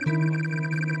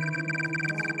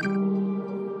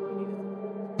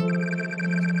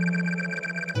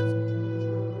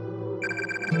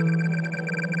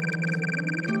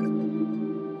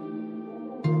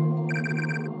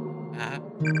 Ah.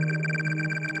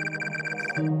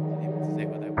 I didn't even say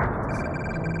what I wanted to say.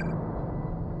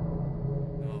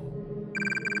 No.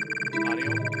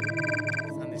 Mario,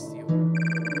 it's on you.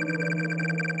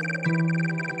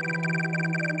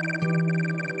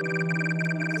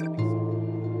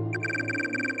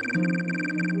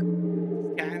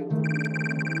 Can't.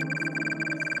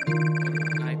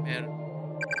 Nightmare.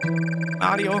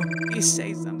 Mario, please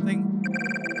say something.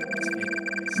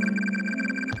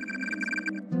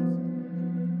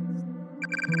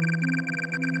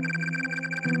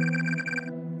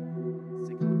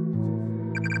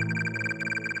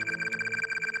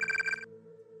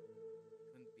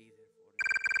 Couldn't be there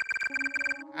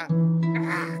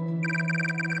for it.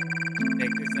 Can't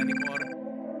take this anymore.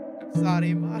 I'm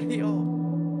sorry, Mario.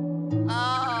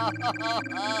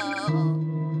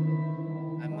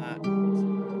 I'm not.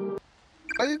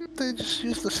 Why didn't they just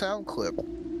use the sound clip? I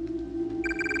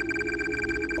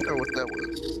wonder what that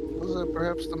was. Was that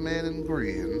perhaps the man in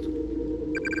green?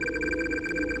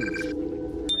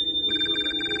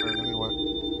 Anyway.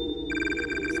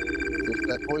 There's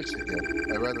that voice again.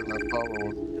 I'd rather not follow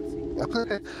him.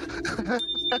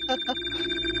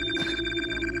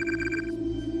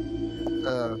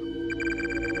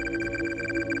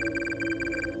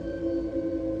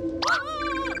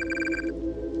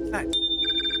 Fact.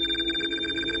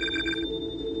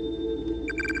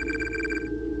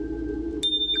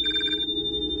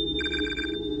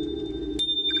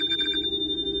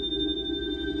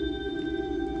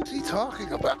 What's he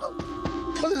talking about?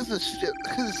 What is this shit?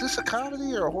 Is this a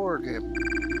comedy or a horror game?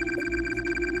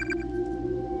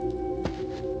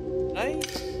 Can I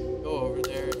go over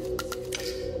there and see if I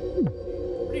can...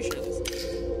 Pretty sure this is...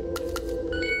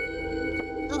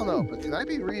 I don't know, but can I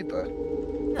be Reba?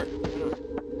 Sure, why not?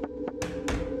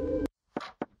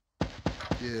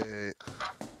 Yeah.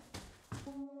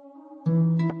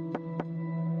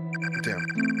 Damn.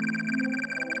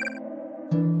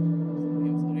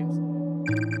 I'm sorry.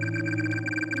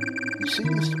 He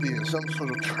seems to be in some sort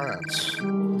of trance. He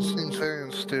seems very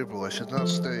unstable. I should not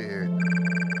stay here.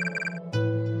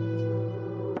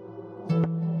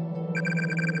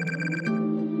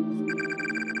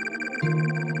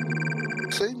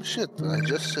 Same shit that I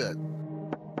just said.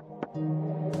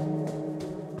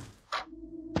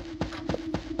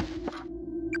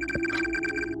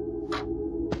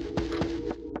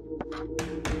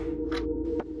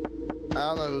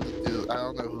 I don't know who to do. I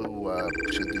don't know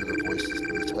who should do the voices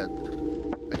in his head.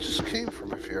 I just came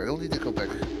from up here. I'll need to go back.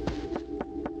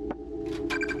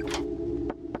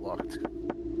 Locked.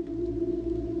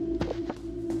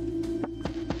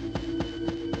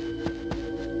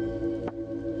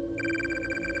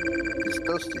 It's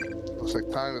dusty. Looks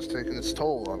like time is taking its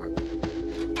toll on it.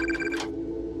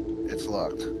 It's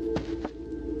locked.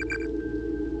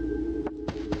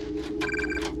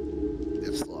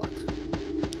 It's locked.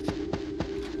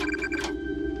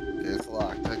 It's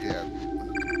locked again.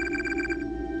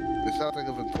 There's nothing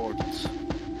of importance.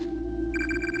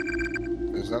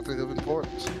 There's nothing of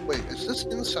importance. Wait, is this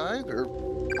inside or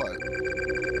what?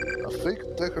 A fake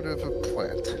decorative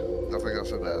plant. Nothing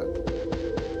else about it.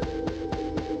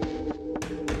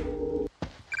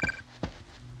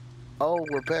 Oh,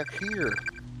 we're back here.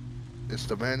 It's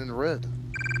the man in red.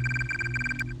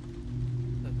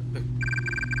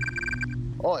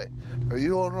 Oi, are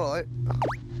you alright?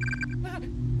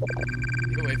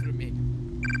 Get away from me.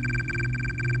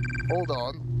 Hold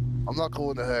on. I'm not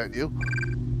going to hurt you.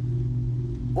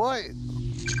 Wait!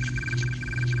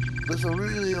 There's a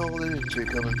really old energy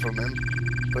coming from him.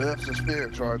 Perhaps a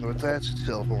spirit trying to attach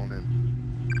itself on him.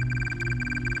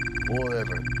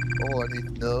 Whatever. All I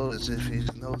need to know is if he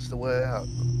knows the way out.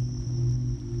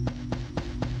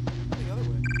 The other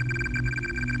way.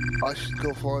 I should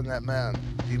go find that man.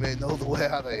 He may know the way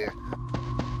out of here.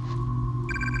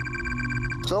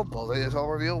 Somebody has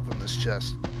already opened this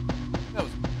chest. That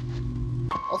was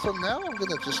Also, now I'm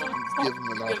gonna just give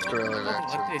him an Australian like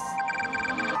accent. this.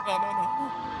 No.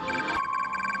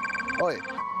 Oi,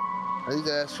 I need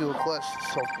to ask you a question.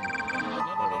 Something.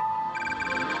 No.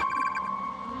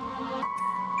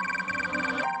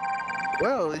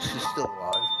 Well, at least he's still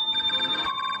alive.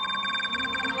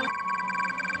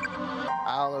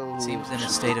 Seems in a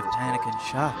state of panic and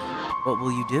shock. What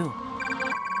will you do?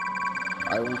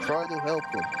 I will try to help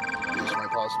him. It is my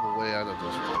possible way out of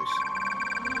this place.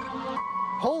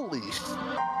 Holy!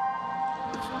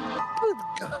 Good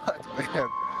God, man!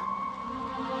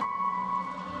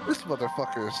 This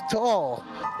motherfucker is tall.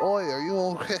 Oi, are you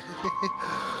okay?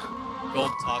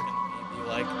 Gold talking to me, be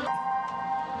like,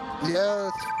 Yeah,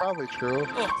 it's probably true.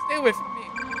 oh, stay away from me.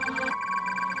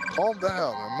 Calm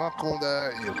down. I'm not going to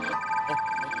hurt you. Oh,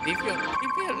 leave me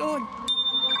alone.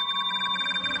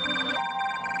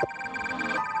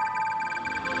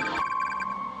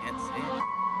 Can't say anything.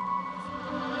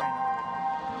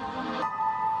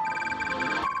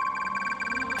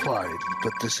 Fine,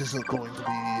 but this isn't going to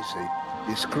be easy.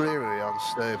 He's clearly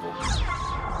unstable.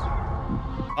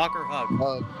 Hawk or hug?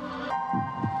 Hug.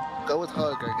 Go with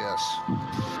hug, I guess.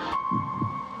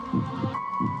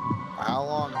 How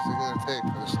long is it going to take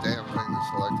for this damn thing to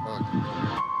select hug?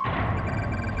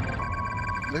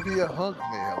 Maybe a hug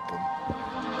may help him.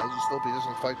 I just hope he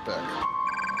doesn't fight back.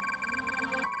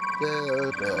 There,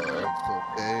 it's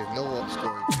okay. No one's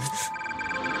going to.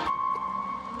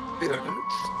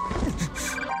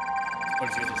 Or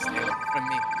you just stay away from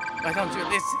me? Why don't you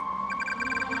listen?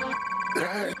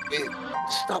 Hey,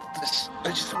 stop this. I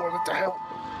just wanted to help.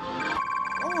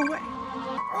 Go away.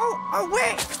 Go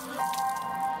away.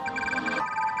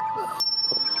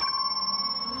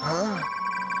 Huh?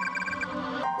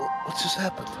 What just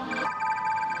happened?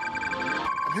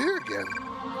 I'm here again.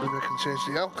 Maybe I can change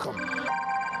the outcome.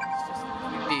 It's just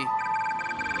creepy.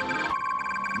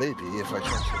 Maybe if I try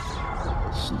something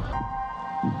else.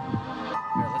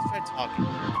 Here, let's try talking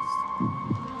first.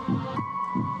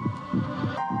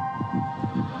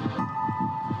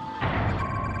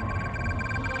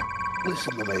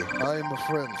 Listen to me. I am a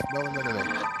friend, not an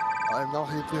enemy. I am not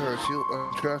here to hurt you.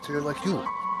 I'm trapped here like you. Alone.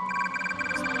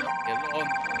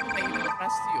 I even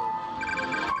trust you.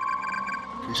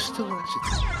 You're still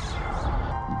agitated.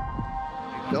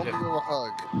 Don't give him a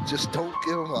hug. Just don't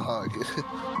give him a hug.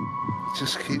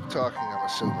 Just keep talking, I'm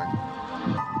assuming.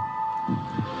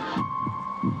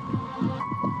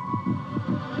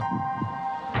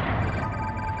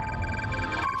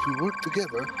 If we work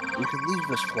together, we can leave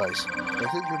this place. I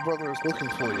think your brother is looking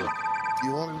for you. Do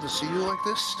you want him to see you like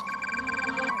this?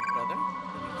 Brother?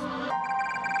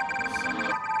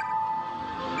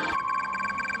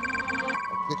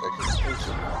 I think I can approach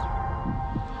him now.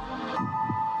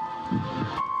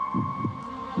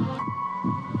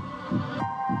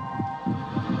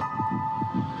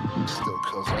 Still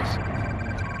kills us.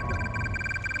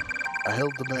 I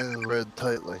held the man in red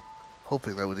tightly,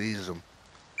 hoping that would ease him.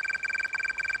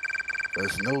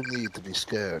 There's no need to be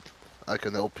scared. I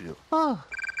can help you. I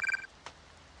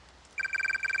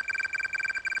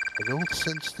don't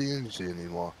sense the energy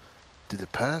anymore. Did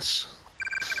it pass?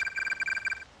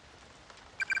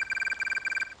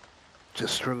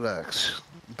 Just relax.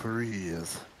 Breathe.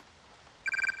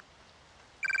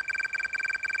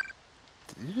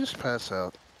 Did you just pass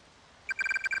out?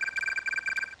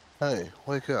 Hey,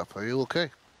 wake up. Are you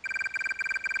okay?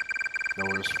 No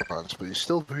response, but he's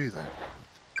still breathing.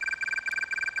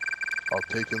 I'll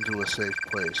take him to a safe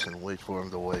place and wait for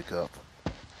him to wake up.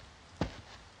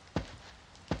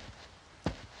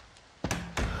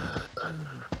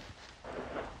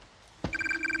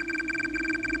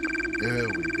 There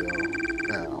we go.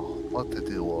 Now, what to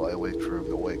do while I wait for him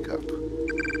to wake up?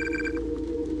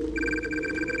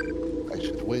 I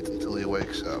should wait until he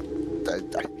wakes up. I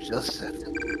just said it.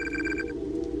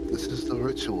 This is the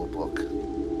ritual book.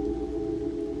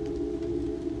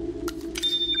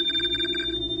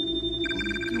 Will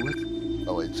you do it?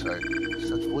 Oh wait, sorry. It's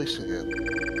that voice again.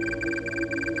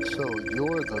 So,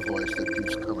 you're the voice that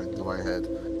keeps coming to my head.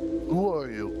 Who are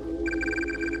you?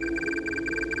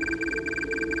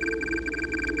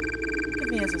 Think of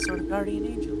me as a sort of guardian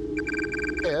angel.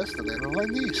 Hey, that's the name of my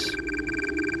niece.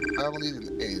 I don't need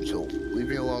an angel. Leave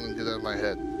me alone and get out of my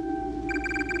head.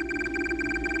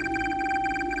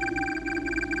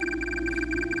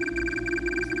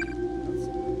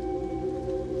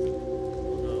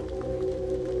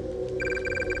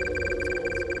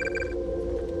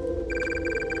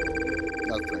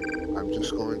 I'm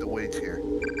just going to wait here.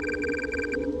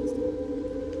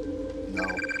 No.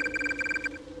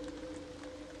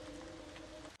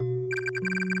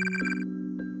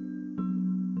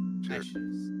 I should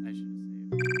have saved.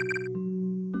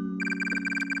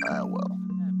 Ah, well.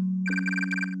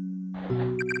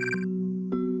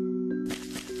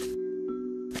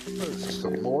 What is this, a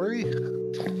Maury?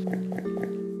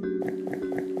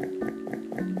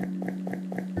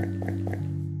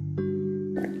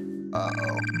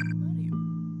 Uh-oh.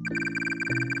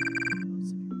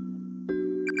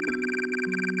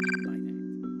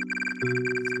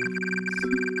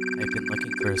 I've been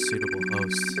looking for a suitable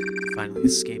host to finally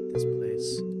escape this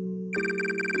place.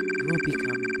 You will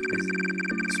become imprisoned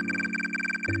in this world,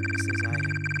 just as I am.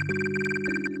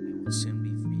 I will soon be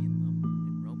free and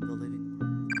roam the living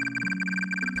world.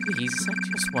 Please, I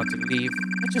just want to leave.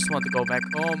 I just want to go back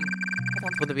home. I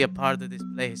don't want to be a part of this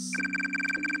place.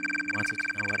 You wanted to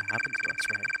know what happened to us,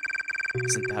 right?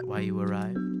 Isn't that why you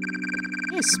arrived?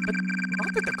 Yes, but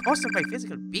not at the cost of my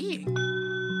physical being.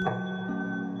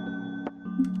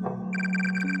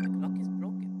 The clock is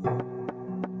broken.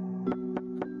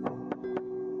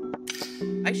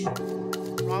 I should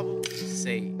probably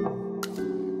say.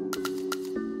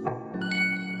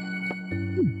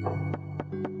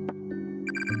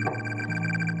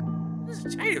 What is a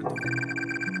child doing?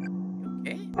 You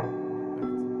okay?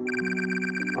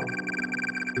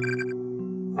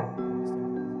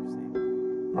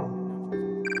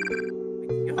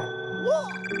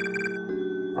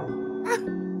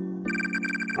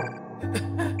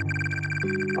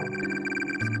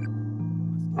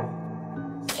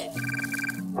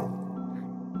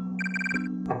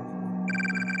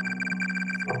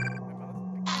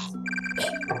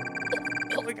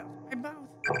 Oh my god, my mouth!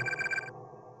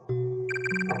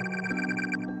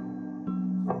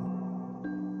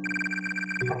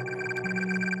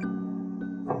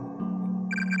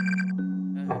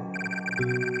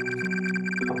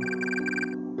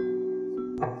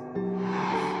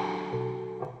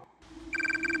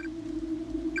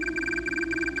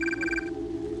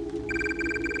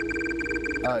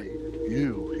 Hi,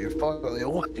 you're finally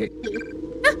awake.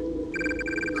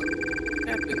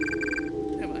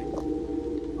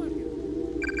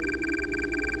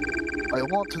 I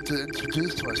wanted to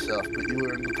introduce myself, but you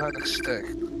were in a panic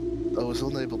state. I was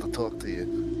unable to talk to you.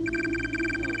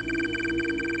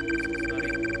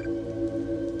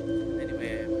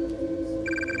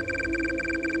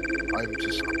 I'm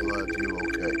just glad you're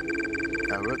okay.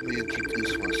 Now let me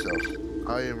introduce myself.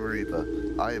 I am Reba.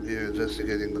 I am here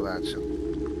investigating the mansion.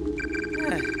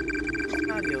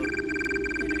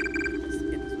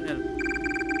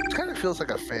 It kind of feels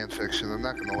like a fan fiction, I'm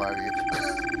not gonna lie to you.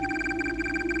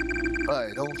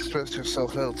 Alright, don't stress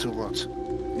yourself out too much.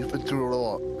 You've been through a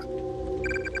lot.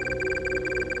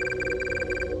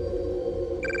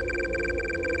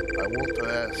 I want to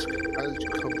ask, how did you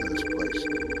come to this place?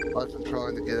 I've been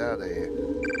trying to get out of here.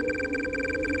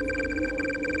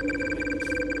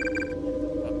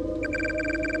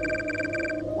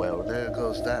 Well, there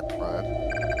goes that plan.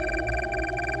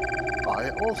 I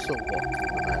also walked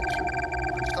in the mansion.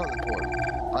 It's not important.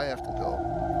 I have to go.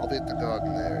 I'll be at the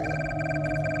garden area.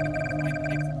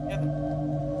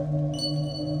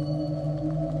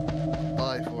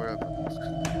 Bye forever.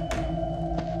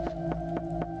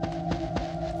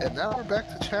 And now we're back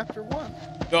to chapter 1.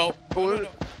 No. No.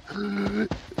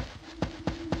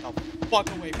 Oh, fuck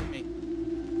away from me.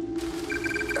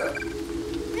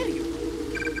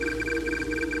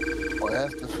 I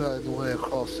have to find a way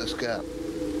across this gap.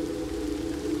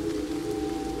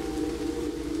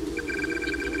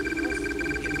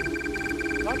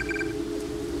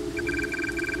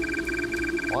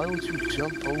 Why would you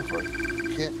jump over?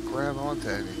 You can't grab onto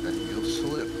anything, you'll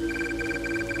slip.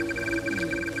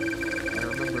 I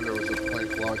remember there was a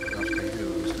plank large enough to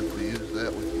use. If we use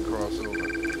that, we can cross over.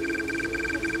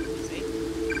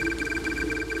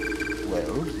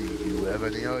 Well, do you have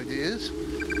any ideas?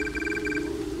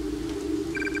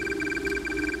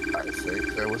 I think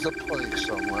there was a plank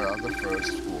somewhere on the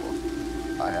first floor.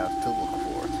 I have to look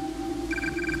for it.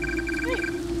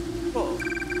 Cool.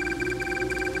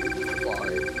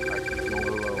 Fine, I can go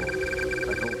alone.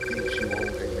 I don't need you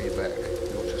holding me back.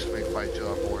 It'll just make my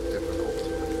job more difficult.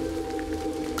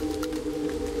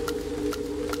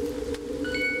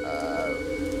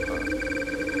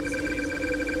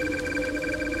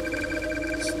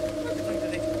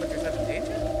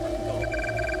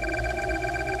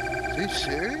 Are you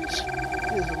serious? He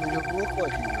doesn't even look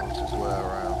like he knows his way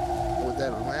around. With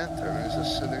that lantern, there's a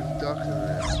sitting duck in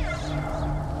there.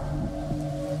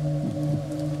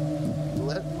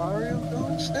 Let Mario go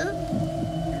instead?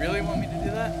 You really want me to do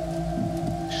that?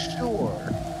 Sure.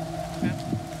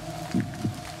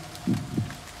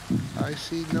 I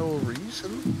see no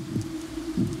reason.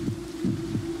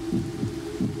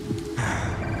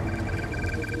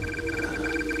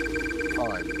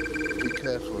 Fine. Be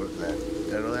careful with that.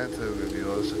 That lantern of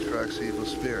yours attracts evil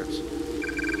spirits.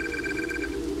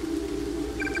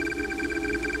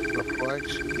 The plank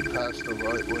should be past the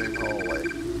right wing hallway.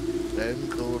 Then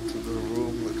go to the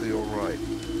room to your right.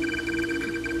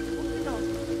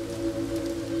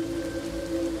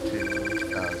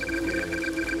 2,000 years.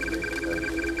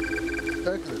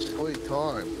 Taking his sweet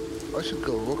time. I should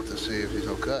go look to see if he's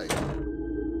okay.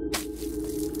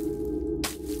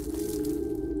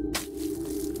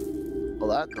 Well,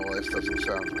 that noise doesn't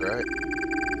sound great.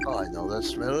 Oh, I know that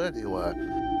smell anywhere.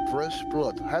 Fresh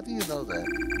blood. How do you know that?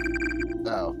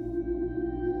 Oh.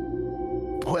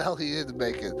 Well, he didn't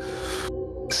make it.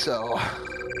 So...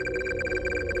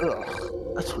 Ugh.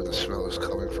 That's where the smell is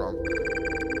coming from.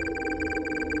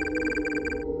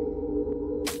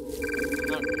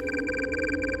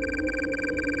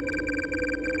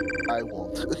 I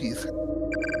won't either. You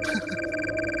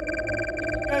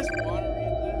guys want to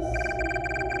read this?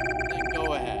 Then go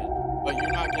ahead. But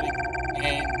you're not getting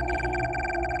any.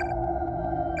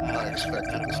 I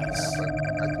expected this to happen.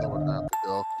 I know where not to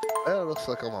go. It looks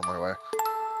like I'm on my way.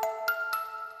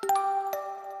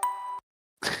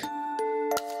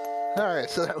 Alright,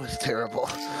 so that was terrible.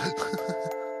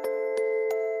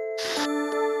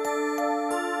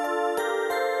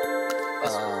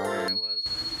 That's where I was.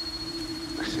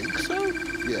 I think so?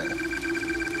 Yeah.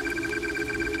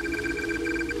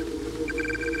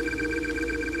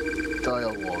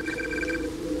 Dialogue.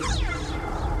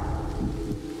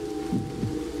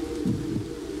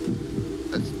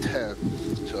 That's 10,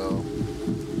 so...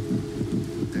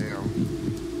 Damn.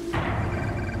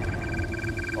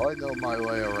 I know my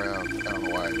way around town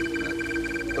line.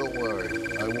 Don't worry,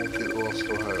 I won't get lost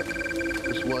or hurt.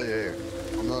 Just wait here.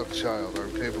 I'm not a child.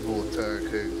 I'm capable of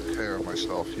taking care of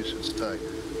myself. You should stay.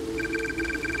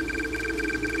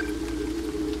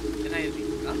 Can I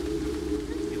leave? Huh?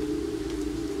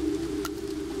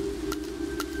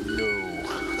 No.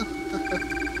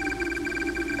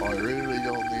 I really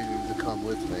don't need him to come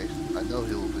with me. I know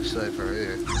he'll be safer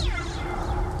here.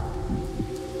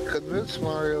 Convince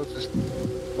Mario to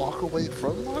walk away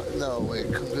from Mario? No,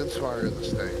 wait. Convince Mario to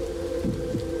stay.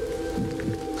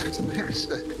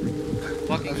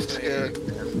 Walking I'm scared,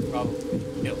 man. probably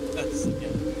kill us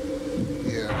again.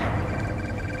 Yeah.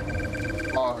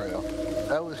 Mario,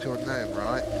 that was your name,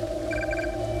 right?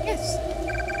 Yes.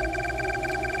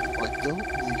 I don't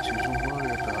need you to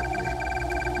worry about me.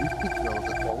 You should know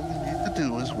that all you need to do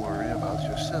is worry about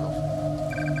yourself.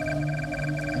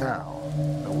 Now,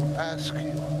 I will ask you.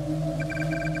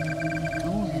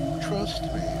 Do you trust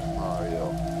me, Mario?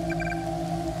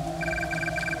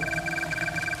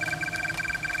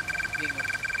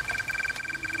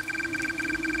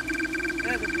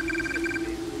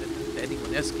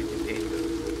 Anyone else can be paid.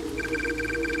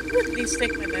 Please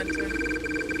take my lantern. I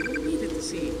need it to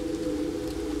see.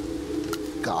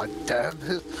 God damn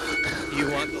it. You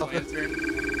want the lantern?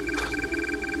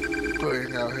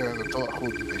 Being out here in the dark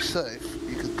wouldn't be safe.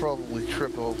 You could probably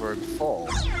trip over and fall.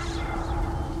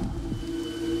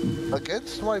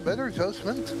 Against my better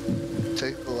judgment,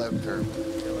 take the lantern.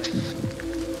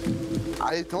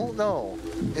 I don't know.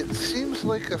 It seems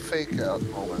like a fake out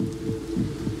moment.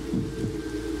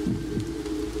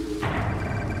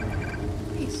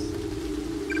 Please.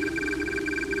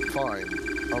 Fine.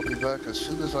 I'll be back as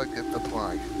soon as I get the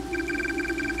plank.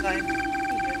 Fine. I'm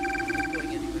not going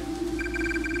anywhere.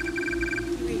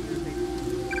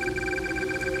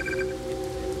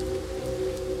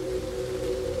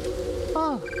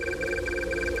 Ah.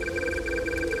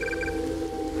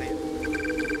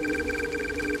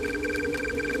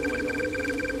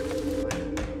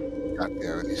 God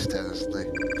damn it, he's dead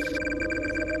asleep.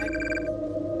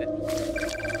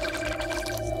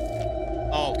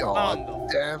 Oh, God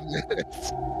damn it.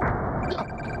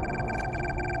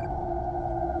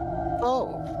 Oh.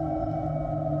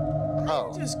 Oh.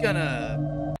 I'm just gonna.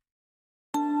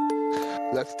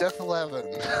 That's Death 11.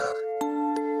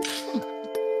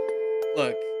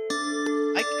 Look.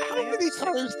 How many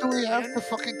times do we have to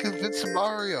fucking convince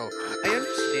Mario? I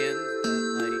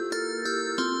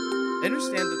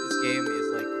understand that this game is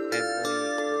like heavily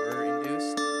horror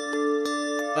induced,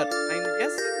 but I'm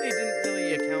guessing they didn't really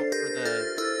account for the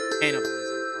cannibalism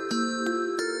part.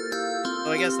 So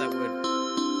I guess that would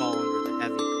fall under the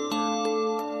heavy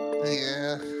gore.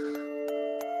 Yeah.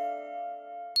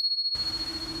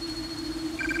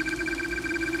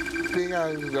 Being out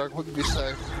in the dark wouldn't be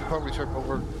safe. Probably trip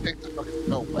over. Take the fucking.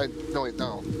 No, no, wait,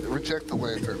 no. Reject the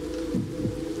lantern.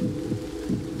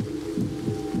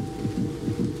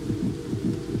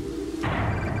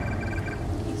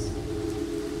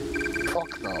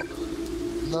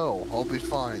 No, I'll be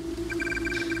fine.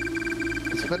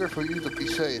 It's better for you to be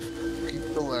safe.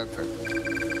 Keep the lantern.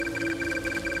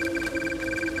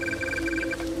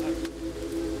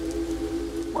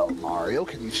 Well, Mario,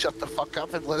 can you shut the fuck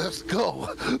up and let us go?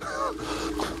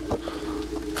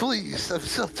 Please, I'm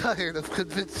so tired of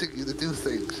convincing you to do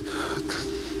things.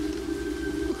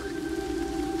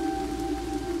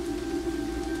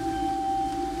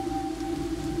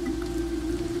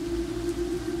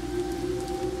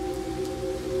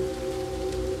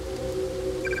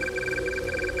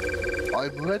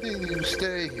 I'm letting you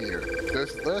stay here.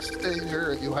 There's less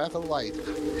danger and you have a light.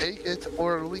 Take it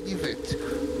or leave it.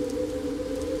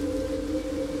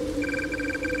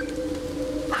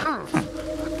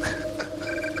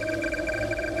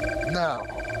 Now,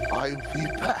 I'll be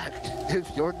back.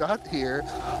 If you're not here,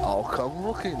 I'll come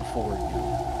looking for you.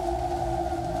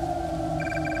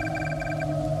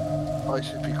 I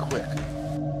should be quick.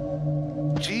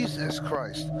 Jesus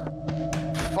Christ.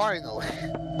 Finally.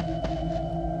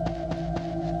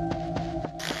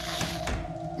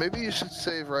 Maybe you should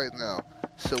save right now,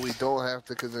 so we don't have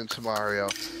to convince Mario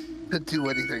to do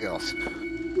anything else.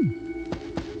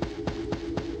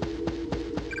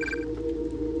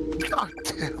 God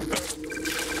damn it.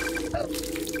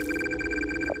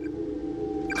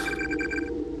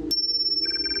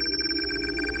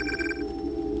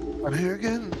 I'm here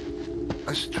again.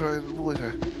 I should try and avoid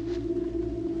her.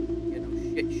 Yeah, no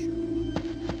shit, Sherlock.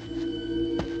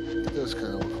 It does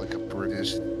kind of look like a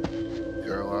British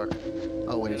Sherlock.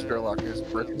 Oh wait, Sherlock is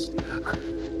British. Ooh,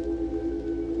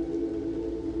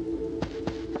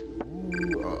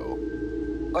 uh-oh.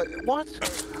 What?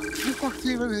 You weren't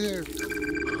even here.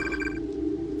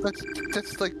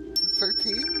 That's like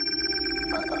 13?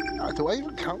 Do I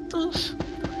even count those?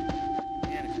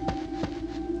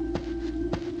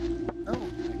 I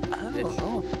don't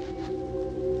know.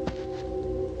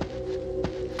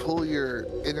 Pull your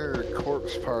inner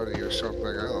corpse party or something,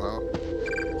 I don't know.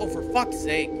 Oh, for fuck's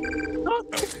sake.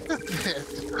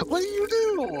 What do you do?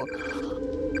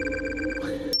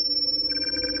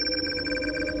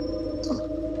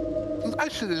 I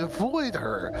should avoid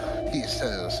her, he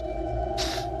says.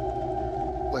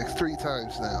 Like 3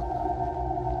 times now.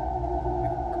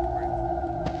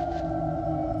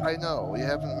 I know, we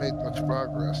haven't made much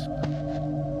progress.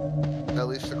 At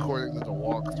least according to the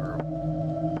walkthrough.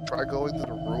 Try going to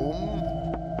the room?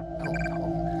 Oh no.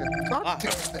 God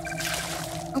damn it.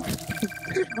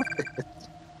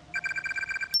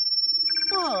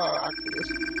 Oh,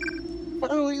 why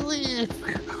do we leave?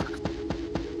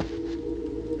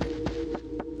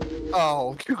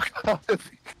 Oh, you gotta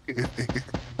be kidding.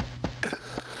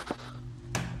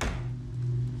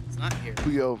 It's not here.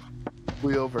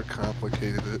 We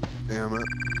overcomplicated it. Damn it.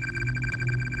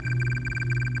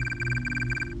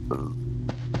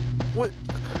 What?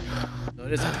 No,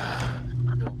 it isn't.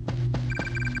 Cool.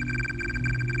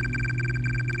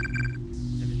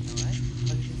 Everything alright?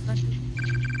 How did you find it?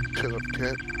 Shut up,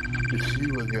 kid. It's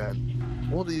you again.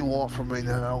 What do you want from me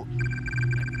now?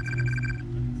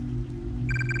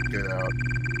 Get out.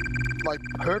 My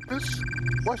purpose?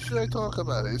 Why should I talk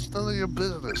about it? It's none of your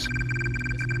business.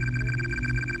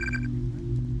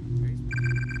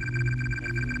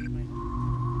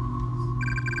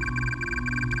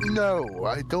 No,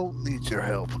 I don't need your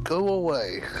help. Go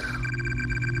away.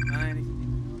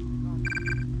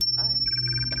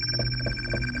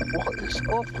 What is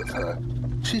up with her?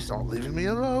 She's not leaving me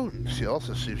alone. She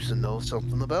also seems to know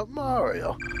something about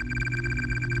Mario.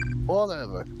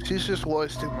 Whatever. She's just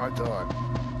wasting my time.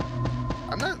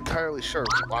 I'm not entirely sure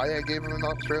why I gave him an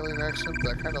Australian accent,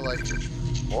 but I kind of like it.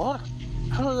 What?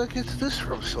 How did I get to this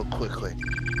room so quickly?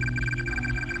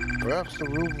 Perhaps the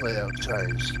room layout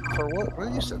changed. For what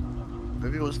reason?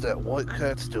 Maybe it was that white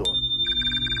cat's doing.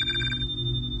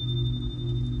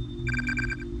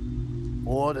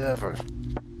 Whatever.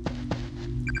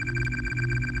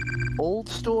 Old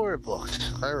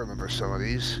storybooks. I remember some of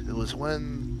these. It was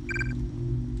when...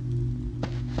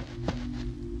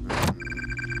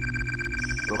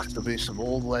 Looks to be some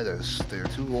old letters. They're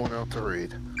too worn out to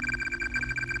read.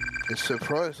 It's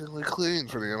surprisingly clean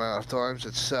for the amount of times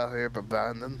it's sat here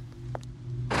abandoned.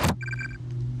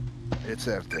 It's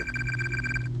empty.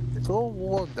 It's all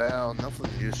worn down, nothing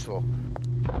useful.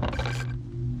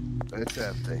 It's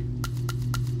empty.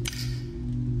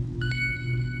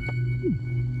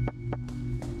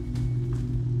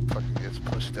 Fucking gets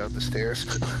pushed down the stairs.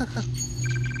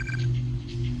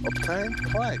 Obtained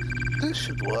plank. This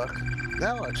should work.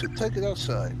 Now I should take it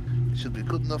outside. It should be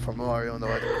good enough for Mario and the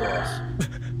right across.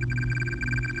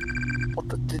 What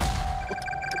the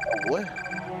what?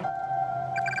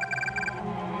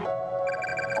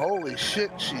 Holy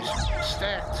shit, she's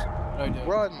stacked. do I do?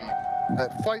 Run.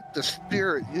 Fight the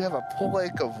spirit. You have a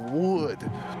plank of wood.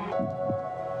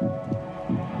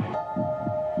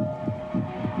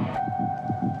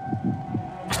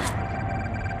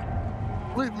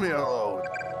 Leave me alone.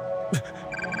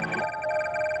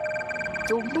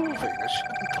 Still moving. I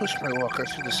shouldn't push my luck. I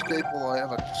should escape while I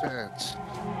have a chance.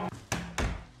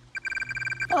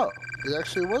 Oh, it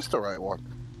actually was the right one.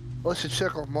 I should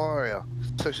check on Mario.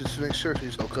 So I should make sure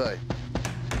she's okay.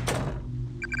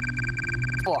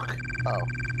 Fuck. Oh.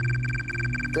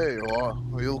 There you are.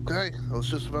 Are you okay? I was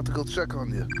just about to go check on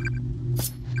you.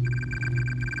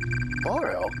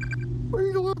 Mario? Where are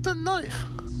you with the knife?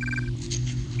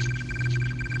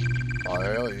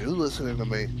 Mario, are you listening to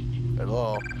me? At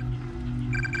all?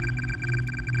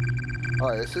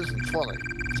 Alright, this isn't funny.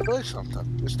 Say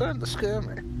something. You're starting to scare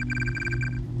me.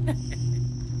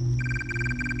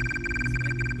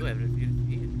 You have a few to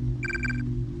feed.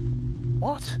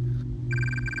 What?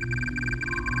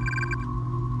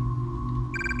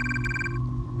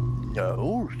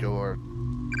 No, you're...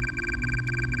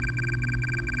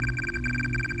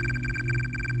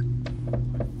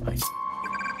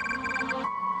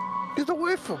 Get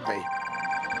away from me!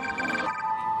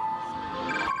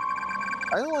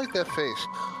 I don't like that face.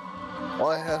 Well,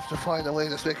 I have to find a way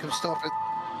to make him stop it.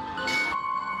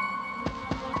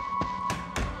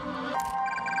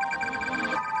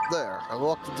 There, I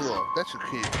locked the door. That's your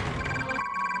key.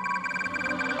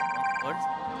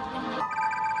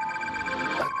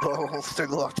 That door won't stay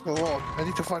locked for long. I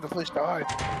need to find a place to hide.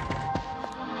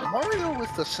 Mario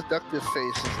with the seductive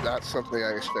face is not something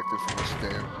I expected from this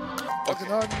game. Okay.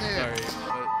 On there.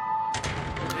 Sorry,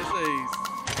 but there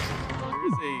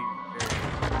is a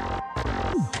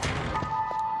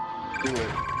Do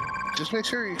it. Just make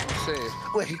sure you can save.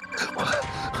 Wait.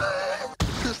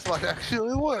 This might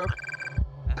actually work.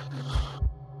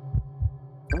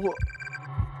 What?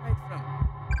 right from.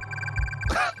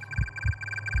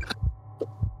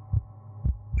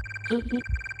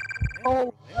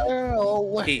 Oh, well,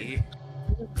 wait.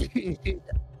 Key.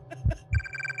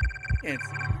 Can't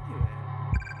see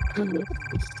anywhere.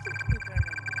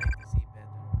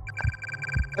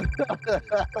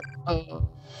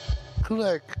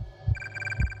 Click.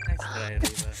 Nice try,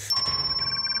 Reba.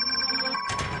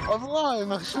 I'm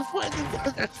alive. I should find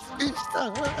another face to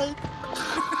hide.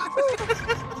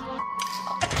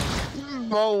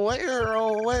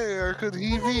 Oh, where could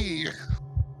he be?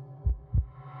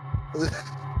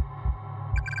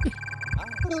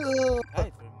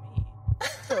 Hide from me.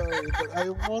 Sorry, but I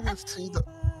want to see the...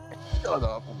 Shut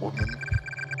up, woman.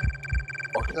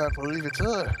 I can't believe it's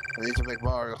her. I need to make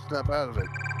Mario snap out of it.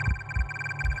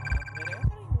 Wherever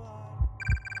you are.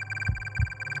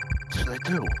 What should I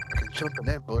do? I can jump an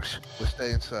ambush or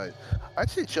stay inside. I'd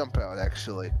say jump out,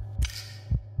 actually.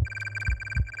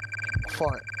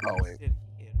 Fine. Oh, wait. Sit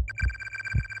here.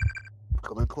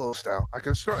 Coming close now. I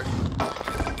can strike.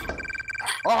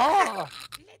 Ah!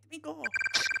 Let me go.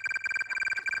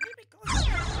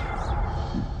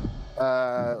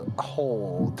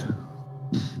 Hold.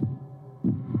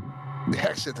 He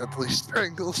accidentally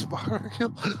strangles Mario.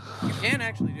 You can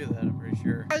actually do that, I'm pretty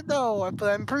sure. I know, but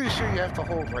I'm pretty sure you have to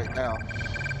hold right now.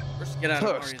 First, get out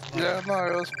of First, Mario's get body. out of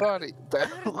Mario's body.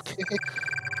 That's okay.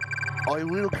 I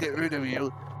will get rid of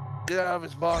you. Get out of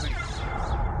his body.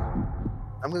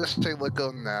 I'm gonna say let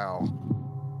go now.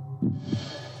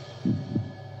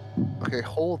 Okay,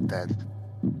 hold then.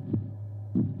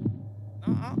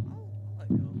 No, I'll let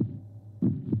go.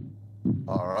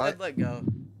 Alright. I'd let go.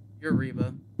 You're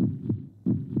Reba.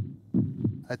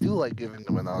 I do like giving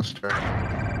him an Oscar.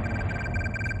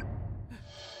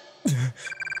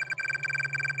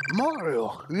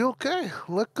 Mario, you okay?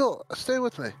 Let go. Stay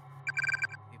with me.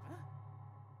 Reba?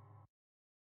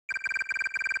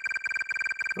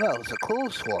 That was a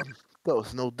close one. There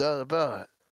was no doubt about it.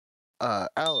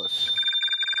 Alice.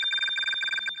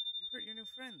 You hurt your new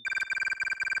friend.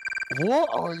 What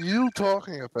are you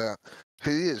talking about?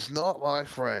 He is not my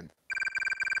friend.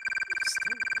 You're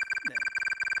still with him then.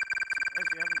 I'm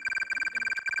surprised you haven't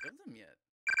killed him yet.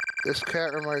 This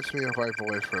cat reminds me of my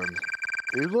boyfriend.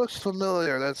 He looks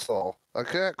familiar, that's all. I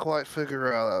can't quite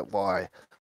figure out why.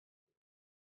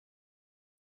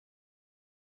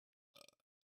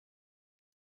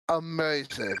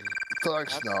 Amazing.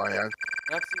 Thanks, Nyan.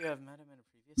 Perhaps you have met him in a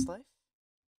previous life?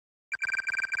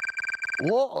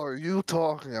 What are you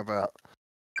talking about?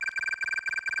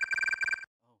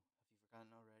 Oh, have you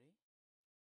forgotten already?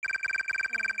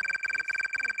 In that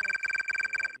case, I'll let you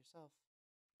figure it out yourself.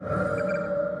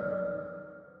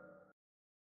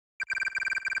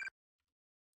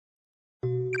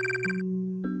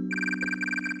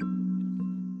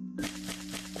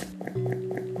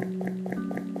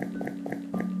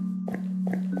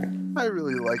 I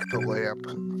really like the lamp.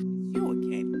 You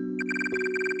again.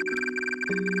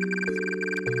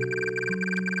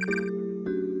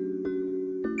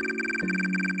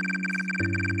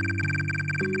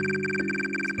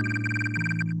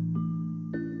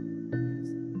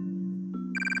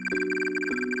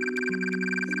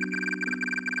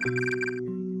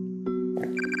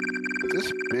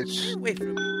 This bitch. Get away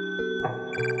from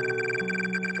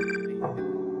me.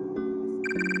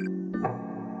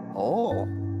 Oh,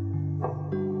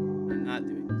 I'm not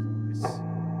doing this voice.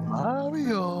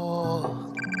 Mario.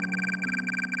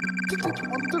 It's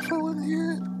wonderful in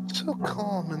here. So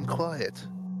calm and quiet.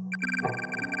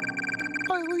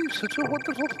 I leave such a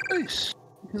wonderful place.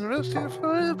 You can rest here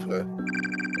forever.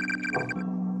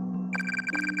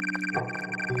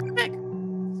 Heck,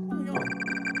 what's going on?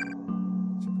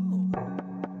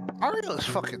 Mario's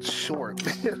fucking short,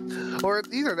 man. Or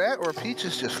either that or Peach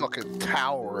is just fucking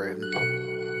towering.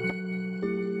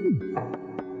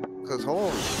 Because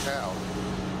holy cow.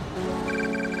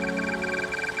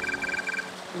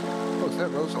 Oh, is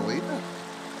that Rosalina?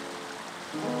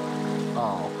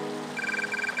 Oh.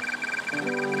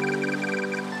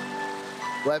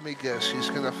 Let me guess, she's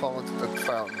gonna fall into the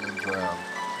fountain and drown.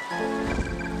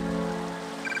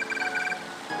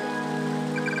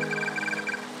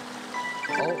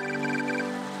 Oh.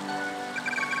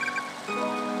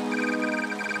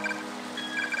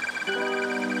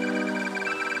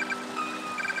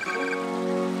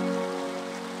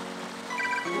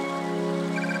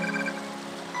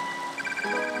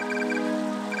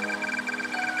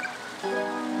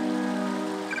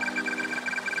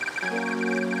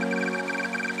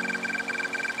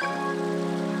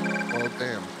 Well,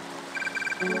 damn.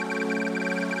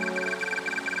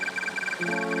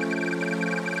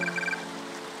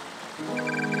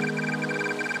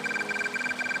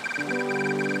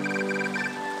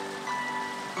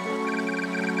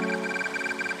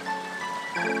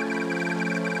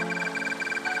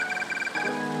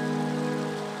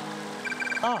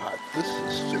 God, this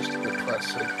is just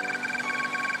depressing.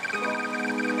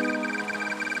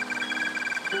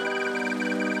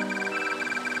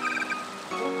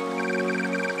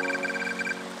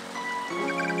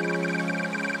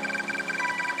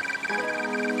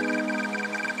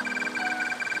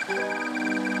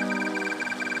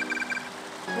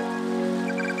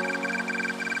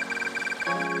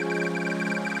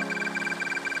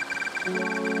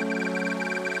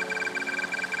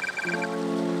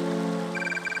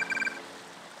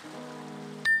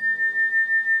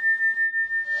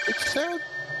 It's sad,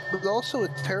 but also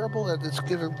it's terrible that it's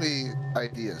giving me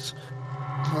ideas.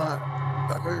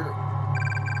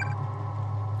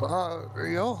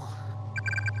 Mario?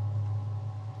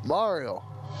 Mario?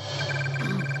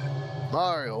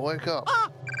 Mario, wake up.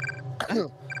 Take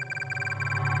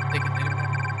it anymore.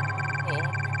 Oh,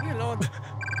 leave me alone.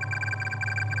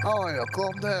 Mario,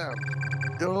 calm down.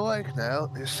 You're awake now.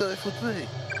 You're safe with me.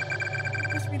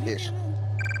 Must be leave me Yes. alone.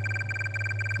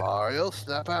 Mario,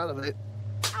 snap out of it.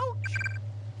 Ouch!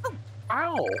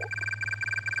 Ow!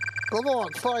 Come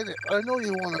on, fight it. I know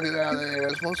you want to get out of there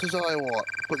as much as I want,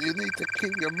 but you need to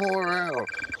keep your morale.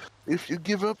 If you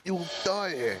give up, you will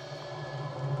die here.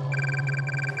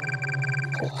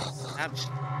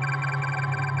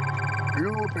 You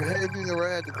were behaving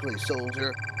erratically,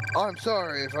 soldier. I'm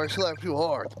sorry if I slapped you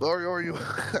hard, but are you?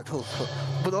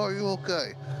 But are you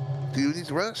okay? Do you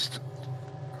need rest?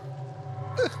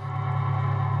 That's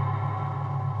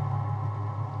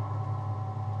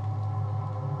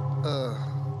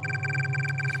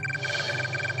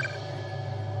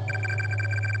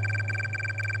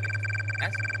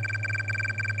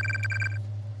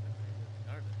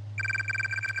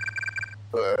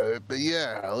But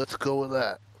yeah, let's go with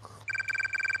that.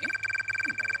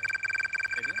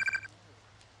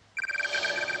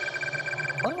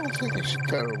 I don't think you should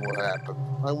tell him what happened.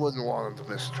 I wouldn't want him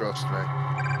to mistrust me.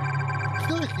 I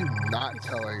feel like you not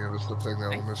telling him is the thing that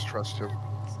will mistrust him.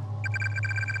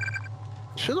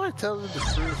 Should I tell him the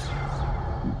truth?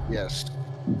 Yes.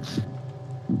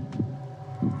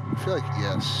 I feel like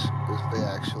yes is the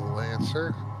actual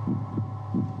answer.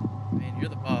 I mean, you're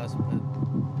the boss, but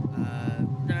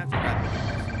we're gonna have to wrap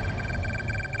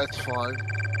it. That's fine.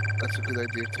 That's a good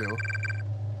idea too.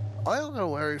 I don't know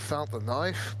where he found the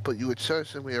knife, but you were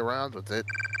chasing me around with it.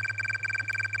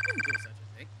 I didn't do such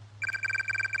a thing.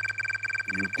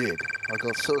 You did. I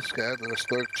got so scared that I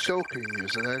started choking you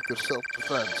as an act of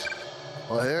self-defense.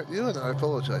 I hurt you and I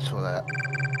apologize for that.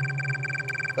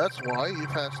 That's why you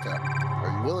passed out.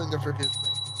 Are you willing to forgive me?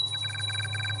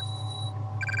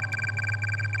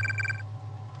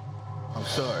 I'm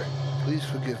sorry. Please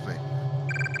forgive me.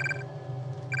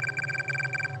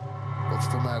 What's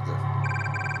the matter?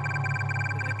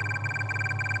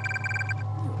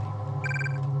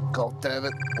 God damn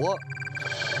it. What?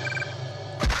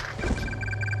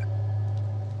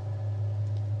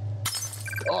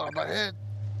 Oh, my head.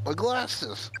 My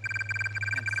glasses.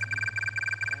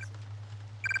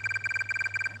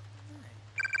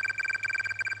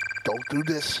 Don't do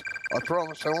this. I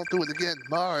promise I won't do it again.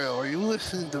 Mario, are you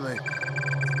listening to me?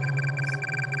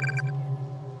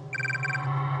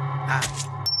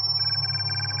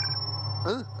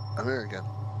 Huh? I'm here again.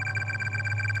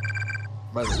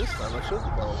 Maybe this time I should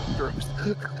have gone first.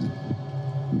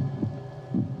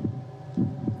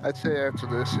 I'd say after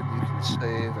this, and you can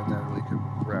save, and then we can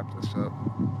wrap this up.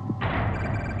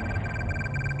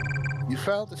 You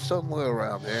found it somewhere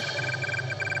around here.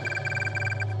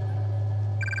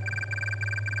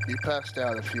 You passed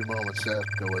out a few moments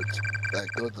afterwards.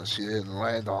 Thank goodness you didn't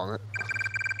land on it.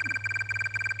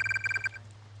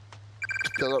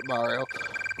 Still up, Mario.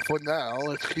 For now,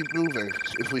 let's keep moving.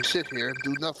 If we sit here and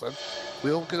do nothing,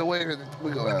 we won't get away with it.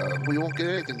 We won't get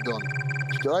anything done.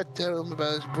 Should I tell him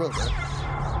about his brother?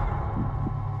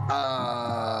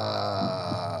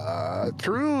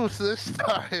 Truth this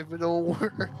time. It'll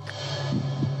work.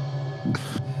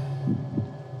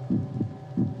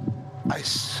 I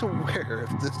swear,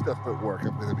 if this doesn't work,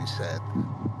 I'm gonna be sad.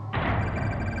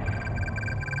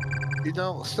 You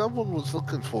know, someone was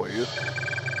looking for you.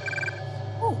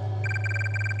 Oh.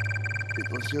 It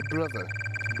was your brother.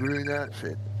 Green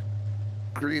outfit.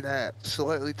 Green hat.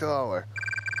 Slightly taller.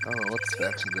 I don't know what the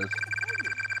accent is.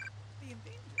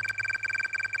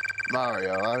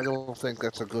 Mario, I don't think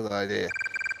that's a good idea.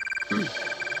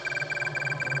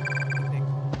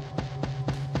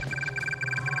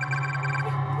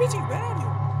 Luigi, where are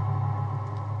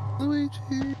you?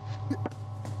 Luigi.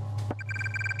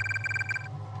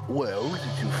 Well,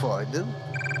 did you find him?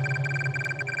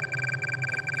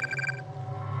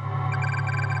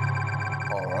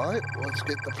 Alright, let's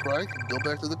get the prank and go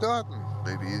back to the garden.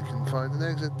 Maybe you can find an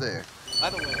exit there. By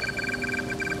the way, I'd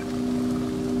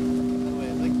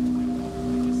like to point out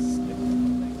I just skipped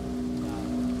something.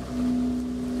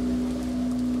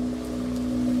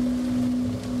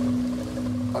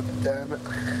 Oh, damn it.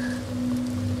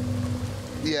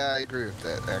 Yeah, I agree with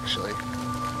that, actually.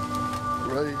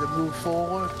 Ready to move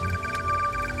forward?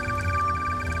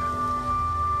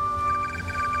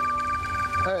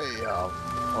 Hey,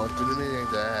 I've been meaning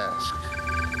to ask.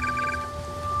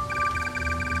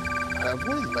 Have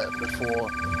we met before?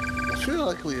 I feel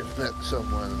like we have met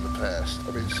someone in the past.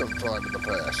 I mean, sometime in the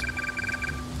past.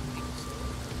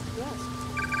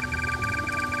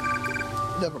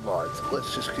 Never mind.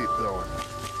 Let's just keep going.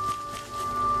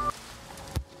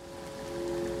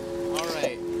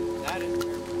 Alright, that is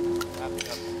where we're wrapping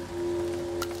up.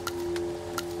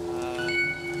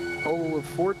 Total of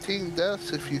 14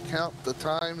 deaths if you count the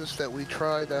times that we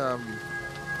tried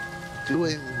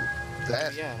doing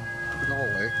that yeah. in the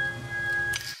hallway.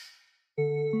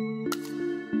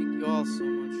 Thank you all so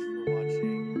much for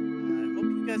watching. I hope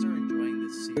you guys are enjoying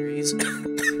this series as much as I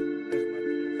am.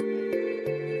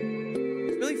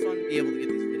 It's really fun to be able to get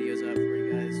these videos out for you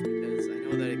guys because I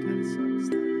know that it kind of sucks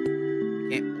that I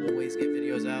can't always get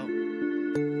videos out.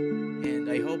 And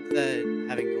I hope that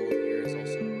having gold here is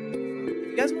also really fun. If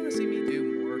you guys want to see me do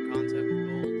more content with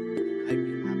gold, I'd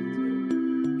be happy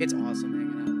to. It's awesome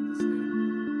hanging out with this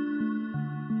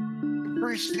dude.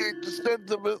 Appreciate the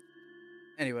sentiment.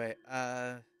 Anyway,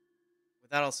 with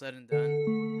that all said and done,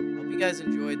 I hope you guys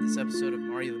enjoyed this episode of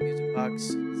Mario the Music Box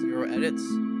Zero Edits.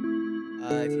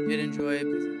 If you did enjoy it,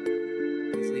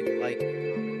 please leave a like and a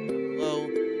comment down below.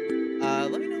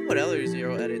 Let me know what other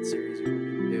Zero Edit series you want me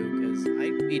to do, because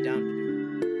I'd be down to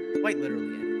do quite literally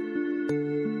anything.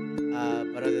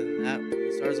 But other than that, when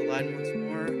the stars align once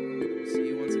more, we'll see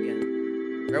you once again.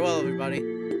 Farewell, everybody.